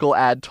political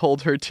ad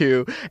told her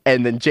to,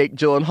 and then Jake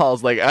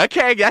Gyllenhaal's like,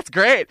 okay, that's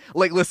great.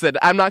 Like, listen,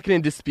 I'm not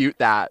gonna dispute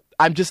that.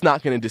 I'm just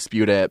not gonna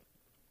dispute it.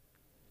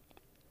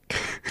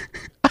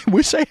 I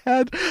wish I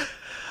had.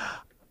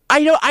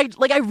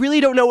 I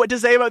really don't know what to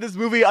say about this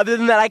movie other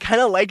than that I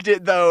kind of liked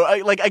it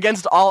though. Like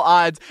against all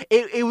odds,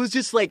 it was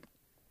just like.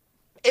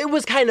 It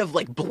was kind of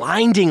like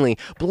blindingly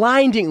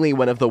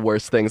one of the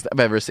worst things I've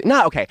ever seen.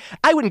 Okay,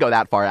 I wouldn't go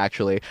that far,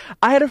 actually.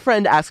 I had a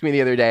friend ask me the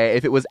other day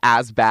if it was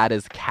as bad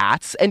as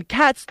Cats. And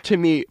Cats, to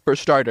me, for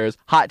starters,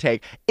 hot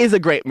take, is a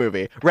great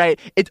movie, right?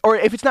 Or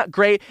if it's not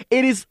great,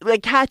 it is,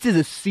 like, Cats is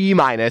a C-.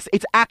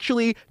 It's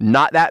actually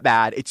not that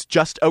bad. It's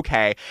just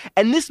okay.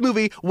 And this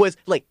movie was,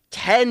 like,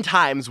 10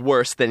 times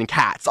worse than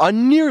Cats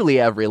on nearly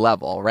every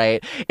level,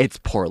 right? It's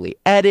poorly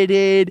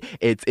edited,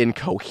 it's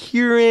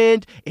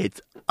incoherent,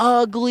 it's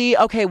ugly.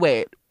 Okay,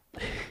 wait.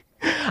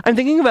 I'm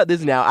thinking about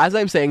this now. As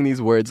I'm saying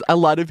these words, a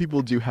lot of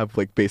people do have,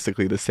 like,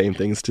 basically the same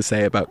things to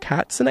say about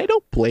Cats, and I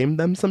don't blame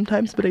them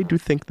sometimes, but I do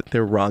think that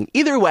they're wrong.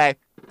 Either way,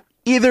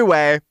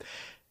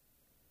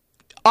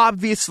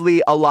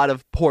 obviously a lot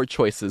of poor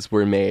choices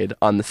were made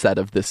on the set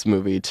of this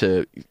movie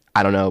to,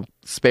 I don't know,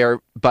 spare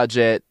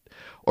budget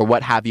or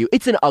what have you.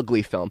 It's an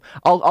ugly film.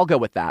 I'll go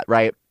with that,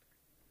 right?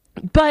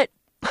 But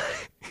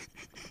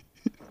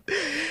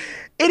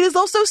it is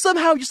also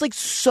somehow just, like,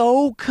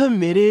 so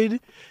committed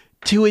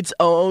to its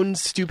own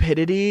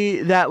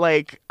stupidity that,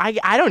 like, I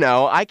don't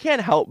know. I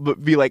can't help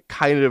but be, like,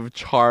 kind of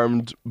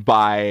charmed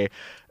by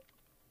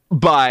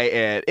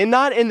it. And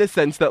not in the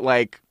sense that,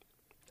 like,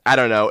 I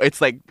don't know, it's,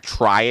 like,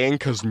 trying,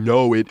 because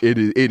no, it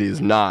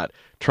is not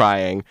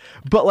trying.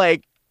 But,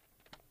 like,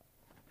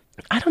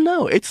 I don't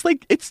know. It's,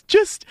 like, it's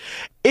just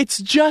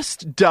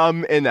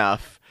dumb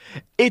enough.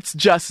 It's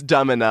just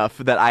dumb enough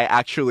that I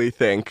actually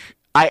think...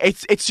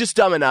 It's just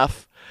dumb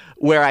enough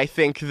where I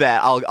think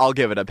that I'll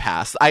give it a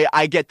pass.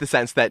 I get the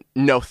sense that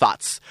no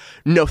thoughts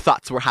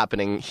were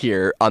happening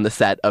here on the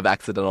set of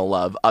Accidental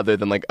Love other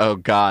than like, oh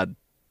God,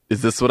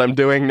 is this what I'm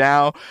doing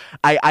now?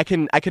 I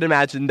can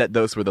imagine that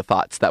those were the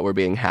thoughts that were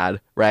being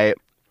had, right?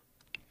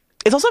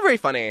 It's also very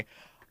funny.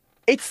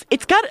 It's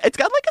got like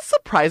a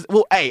surprise.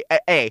 Well,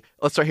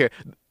 let's start here.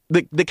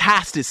 The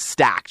cast is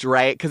stacked,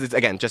 right? Because it's,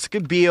 again,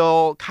 Jessica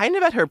Biel kind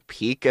of at her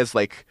peak as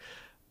like.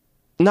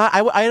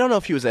 I don't know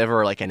if he was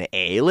ever like an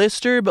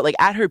A-lister, but like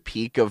at her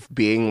peak of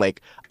being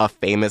like a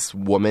famous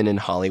woman in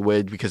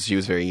Hollywood because she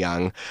was very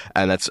young,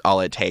 and that's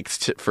all it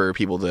takes for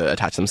people to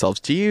attach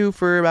themselves to you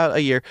for about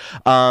a year.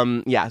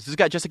 So it's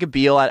got Jessica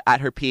Biel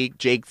at her peak.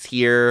 Jake's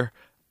here.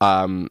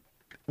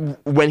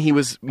 When he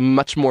was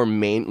much more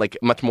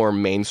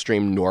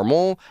mainstream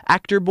normal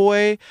actor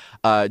boy.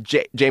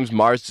 James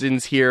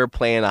Marsden's here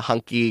playing a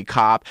hunky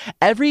cop.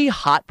 Every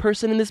hot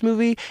person in this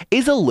movie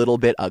is a little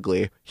bit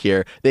ugly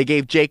here. They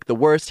gave Jake the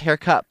worst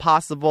haircut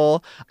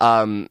possible.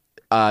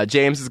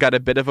 James has got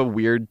a bit of a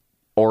weird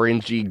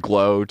orangey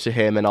glow to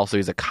him, and also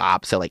he's a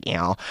cop, so like,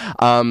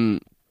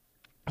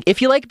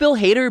 if you like Bill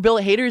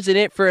Hader's in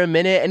it for a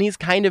minute, and he's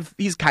kind of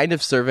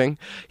serving.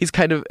 He's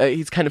kind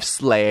of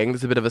slaying.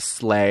 There's a bit of a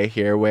slay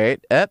here.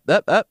 Wait, up.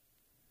 Oh,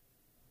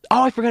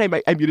 I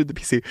forgot I muted the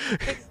PC.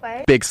 Big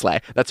slay. Big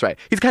slay. That's right.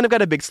 He's kind of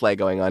got a big slay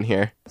going on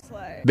here.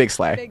 Slay. Big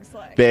slay. Big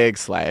slay. Big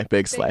slay.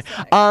 Big slay.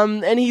 slay.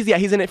 And he's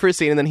in it for a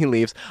scene, and then he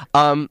leaves.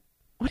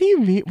 What do you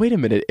mean? Wait a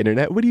minute,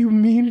 Internet. What do you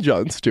mean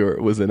Jon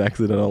Stewart was in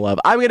Accidental Love?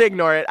 I'm going to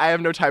ignore it. I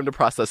have no time to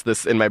process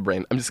this in my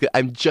brain. I'm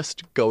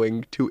just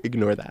going to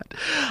ignore that.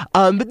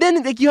 But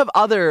then like you have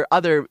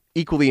other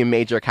equally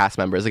major cast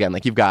members. Again,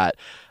 like you've got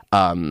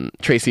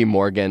Tracy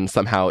Morgan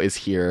somehow is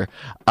here.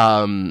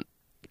 I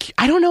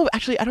don't know if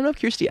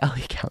Kirstie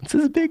Alley counts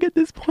as big at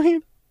this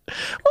point.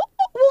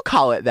 We'll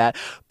call it that.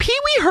 Pee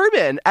Wee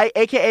Herman,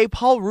 aka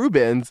Paul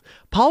Rubens.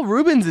 Paul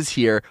Rubens is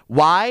here.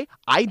 Why?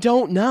 I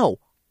don't know.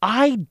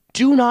 I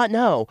do not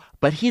know,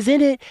 but he's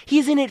in it.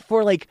 He's in it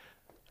for like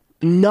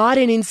not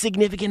an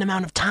insignificant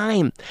amount of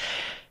time.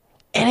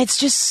 And it's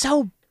just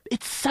so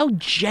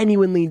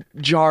genuinely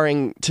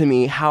jarring to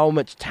me how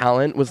much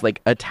talent was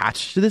like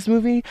attached to this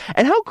movie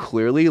and how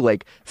clearly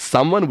like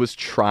someone was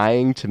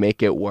trying to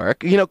make it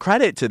work. You know,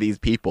 credit to these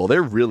people.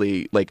 They're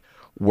really like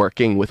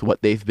working with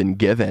what they've been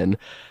given,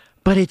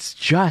 but it's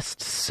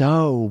just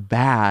so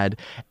bad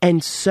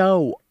and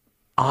so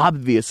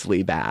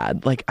obviously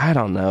bad. Like, I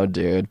don't know,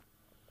 dude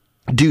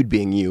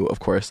being you, of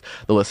course,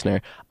 the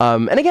listener.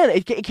 And again,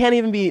 it can't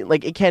even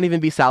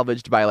be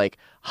salvaged by like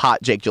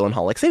hot Jake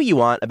Gyllenhaal. Like, say what you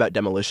want about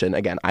Demolition.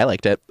 Again, I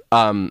liked it.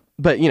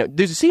 But you know,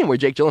 there's a scene where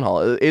Jake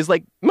Gyllenhaal is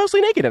like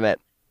mostly naked in it.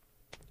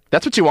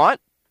 That's what you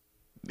want?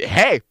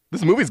 hey,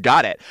 this movie's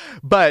got it.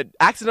 But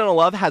Accidental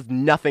Love has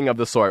nothing of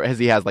the sort, as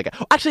he has like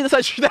actually, that's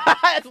not true.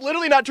 It's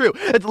literally not true.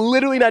 It's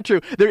literally not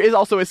true. There is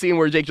also a scene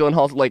where Jake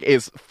Gyllenhaal like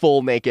is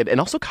full naked and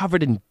also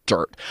covered in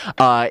dirt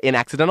in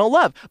Accidental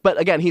Love. But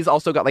again, he's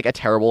also got like a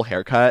terrible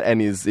haircut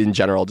and he's in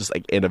general just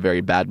like in a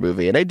very bad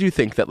movie. And I do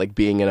think that like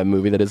being in a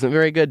movie that isn't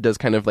very good does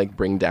kind of like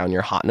bring down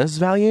your hotness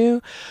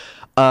value,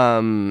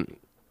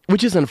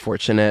 which is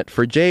unfortunate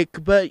for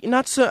Jake, but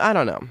not so. I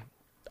don't know.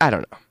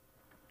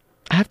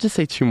 I have to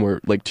say two more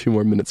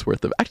minutes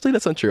worth of... Actually,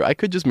 that's not true. I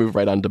could just move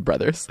right on to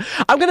Brothers.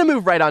 I'm going to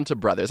move right on to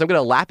Brothers. I'm going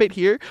to lap it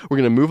here. We're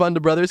going to move on to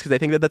Brothers because I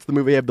think that that's the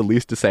movie I have the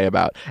least to say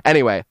about.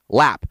 Anyway,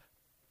 lap.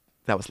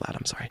 That was loud.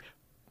 I'm sorry.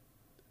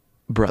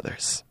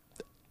 Brothers.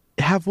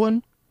 Have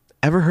one?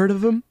 Ever heard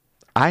of him?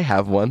 I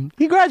have one.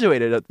 He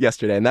graduated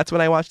yesterday, and that's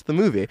when I watched the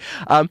movie.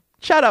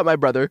 Shout out my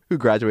brother who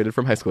graduated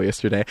from high school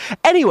yesterday.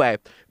 Anyway,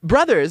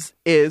 Brothers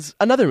is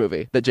another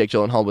movie that Jake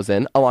Gyllenhaal was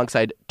in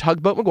alongside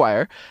Tugboat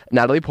McGuire,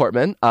 Natalie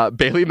Portman,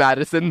 Bailey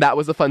Madison. That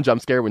was a fun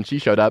jump scare when she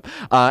showed up.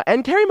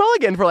 And Carey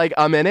Mulligan for like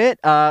a minute.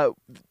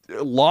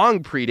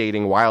 Long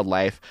predating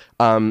Wildlife.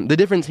 The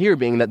difference here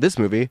being that this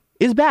movie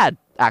is bad,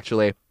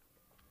 actually.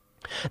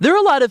 There are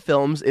a lot of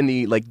films in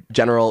the like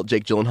general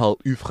Jake Gyllenhaal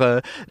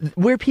oeuvre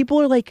where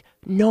people are like,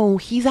 no,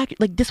 he's like,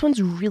 this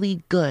one's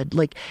really good.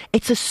 Like,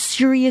 it's a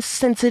serious,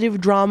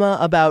 sensitive drama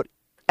about,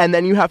 and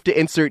then you have to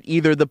insert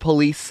either the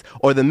police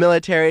or the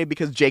military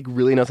because Jake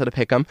really knows how to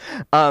pick them.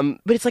 But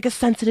it's like a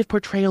sensitive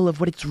portrayal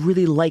of what it's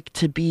really like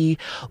to be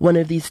one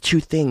of these two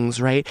things,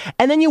 right?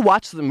 And then you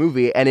watch the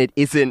movie and it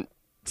isn't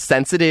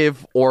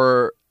sensitive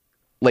or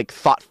like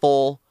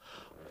thoughtful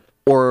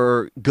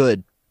or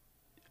good.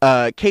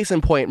 Case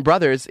in point,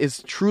 Brothers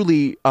is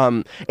truly,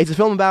 it's a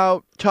film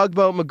about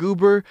Tugboat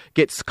McGoober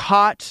gets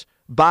caught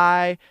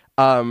by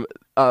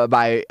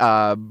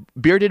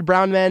bearded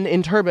brown men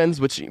in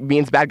turbans, which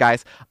means bad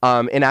guys,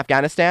 in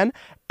Afghanistan,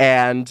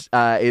 and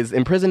is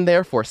imprisoned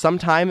there for some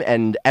time,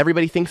 and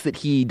everybody thinks that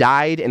he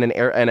died in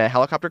a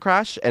helicopter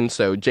crash, and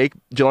so Jake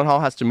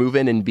Gyllenhaal has to move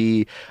in and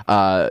be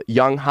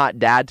young hot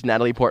dad to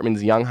Natalie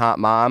Portman's young hot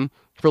mom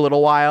for a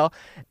little while.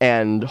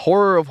 And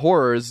horror of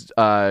horrors,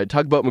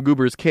 Tugboat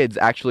McGoober's kids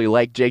actually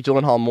like Jake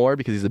Gyllenhaal more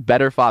because he's a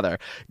better father.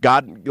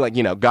 God, like,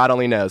 you know, God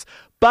only knows.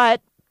 But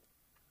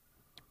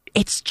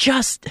it's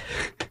just...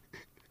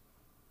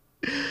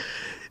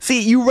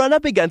 See, you run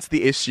up against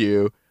the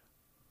issue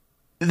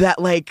that,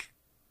 like,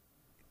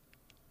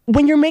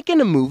 when you're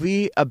making a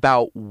movie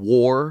about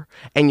war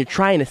and you're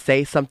trying to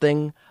say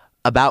something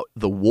about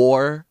the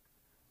war,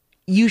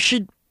 you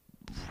should...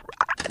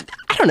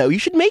 I don't know, you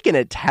should make an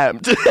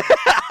attempt.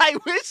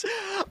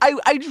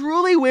 I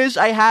truly wish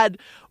I had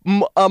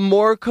a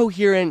more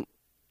coherent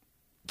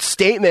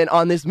statement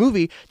on this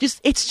movie.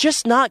 It's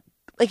just not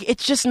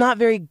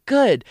very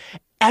good.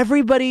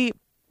 Everybody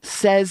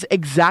says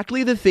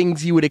exactly the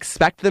things you would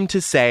expect them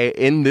to say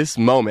in this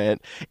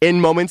moment,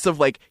 in moments of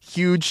like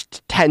huge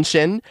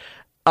tension.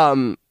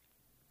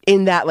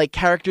 In that, like,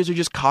 characters are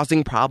just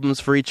causing problems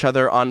for each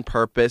other on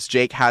purpose.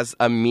 Jake has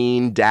a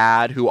mean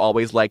dad who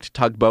always liked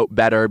Tugboat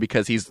better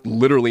because he's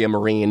literally a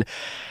Marine.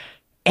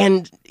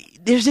 And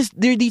there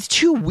are these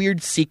two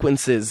weird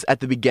sequences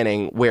at the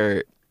beginning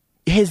where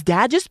his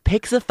dad just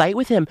picks a fight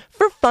with him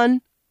for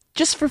fun,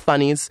 just for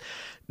funnies,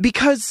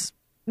 because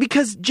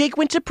Jake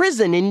went to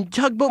prison and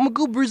Tugboat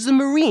McGoober's a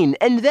Marine,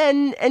 and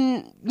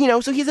you know,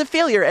 so he's a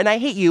failure, and I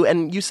hate you,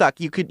 and you suck.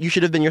 You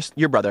should have been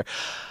your brother.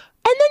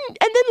 And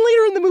then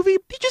later in the movie,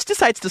 he just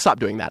decides to stop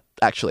doing that,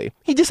 actually.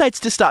 He decides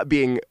to stop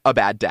being a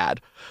bad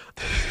dad.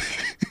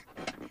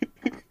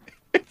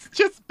 It's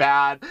just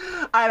bad.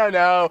 I don't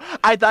know.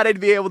 I thought I'd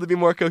be able to be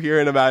more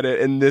coherent about it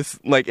in this,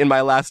 like, in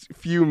my last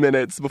few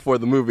minutes before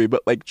the movie.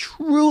 But, like,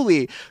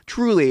 truly,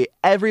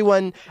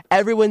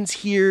 everyone's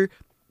here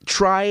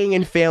trying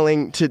and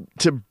failing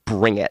to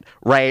bring it,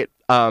 right?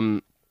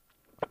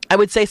 I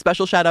would say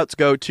special shout outs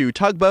go to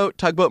Tugboat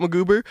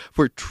McGoober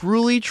for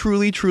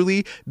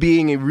truly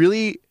being a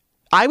really,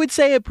 I would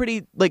say, a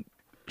pretty, like,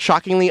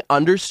 shockingly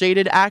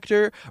understated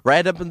actor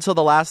right up until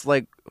the last,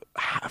 like,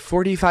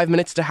 45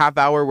 minutes to half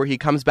hour where he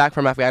comes back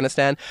from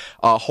Afghanistan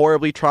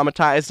horribly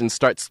traumatized and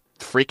starts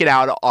freaking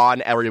out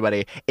on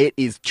everybody. It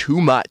is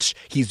too much.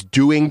 He's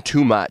doing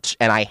too much,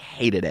 and I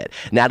hated it.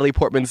 Natalie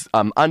Portman's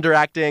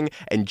underacting,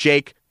 and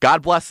Jake,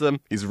 God bless him,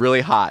 he's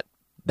really hot.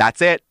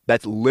 That's it.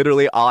 That's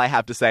literally all I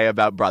have to say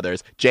about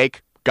Brothers.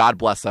 Jake, God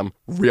bless him,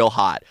 real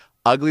hot.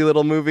 Ugly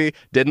little movie,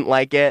 didn't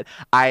like it.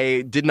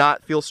 I did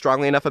not feel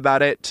strongly enough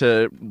about it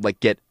to,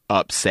 like, get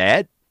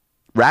upset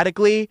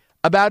radically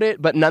about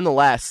it, but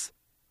nonetheless,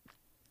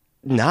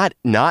 not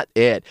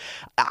it.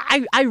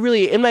 I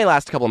really, in my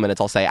last couple of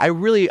minutes, I'll say, I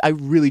really,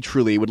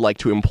 truly would like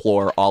to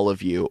implore all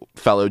of you,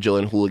 fellow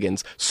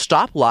Gyllenhooligans,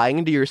 stop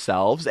lying to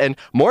yourselves, and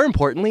more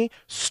importantly,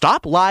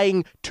 stop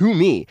lying to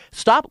me.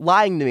 Stop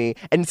lying to me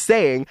and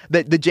saying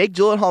that the Jake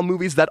Gyllenhaal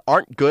movies that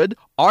aren't good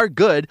are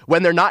good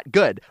when they're not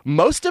good.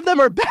 Most of them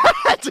are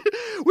bad,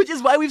 which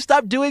is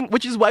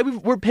why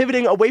we're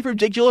pivoting away from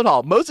Jake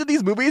Gyllenhaal. Most of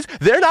these movies,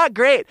 they're not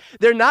great.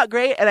 They're not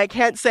great, and I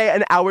can't say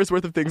an hour's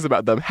worth of things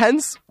about them.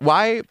 Hence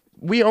why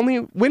we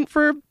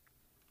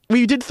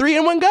did 3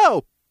 in one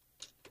go.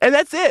 And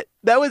that's it.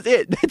 That was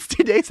it. That's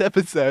today's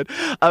episode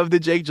of the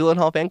Jake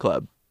Gyllenhaal Fan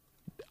Club.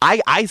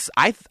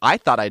 I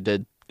thought I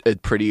did a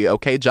pretty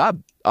okay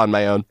job on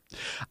my own.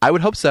 I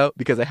would hope so,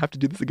 because I have to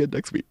do this again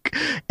next week.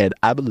 And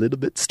I'm a little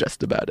bit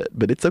stressed about it,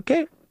 but it's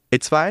okay.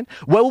 It's fine.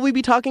 What will we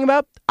be talking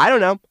about? I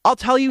don't know. I'll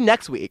tell you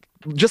next week,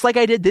 just like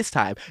I did this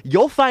time.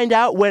 You'll find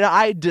out when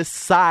I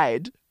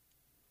decide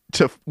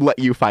to let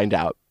you find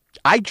out.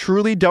 I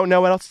truly don't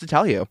know what else to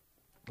tell you.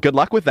 Good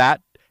luck with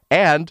that.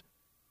 And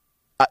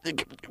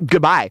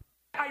goodbye.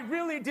 I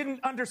really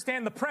didn't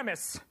understand the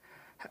premise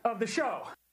of the show.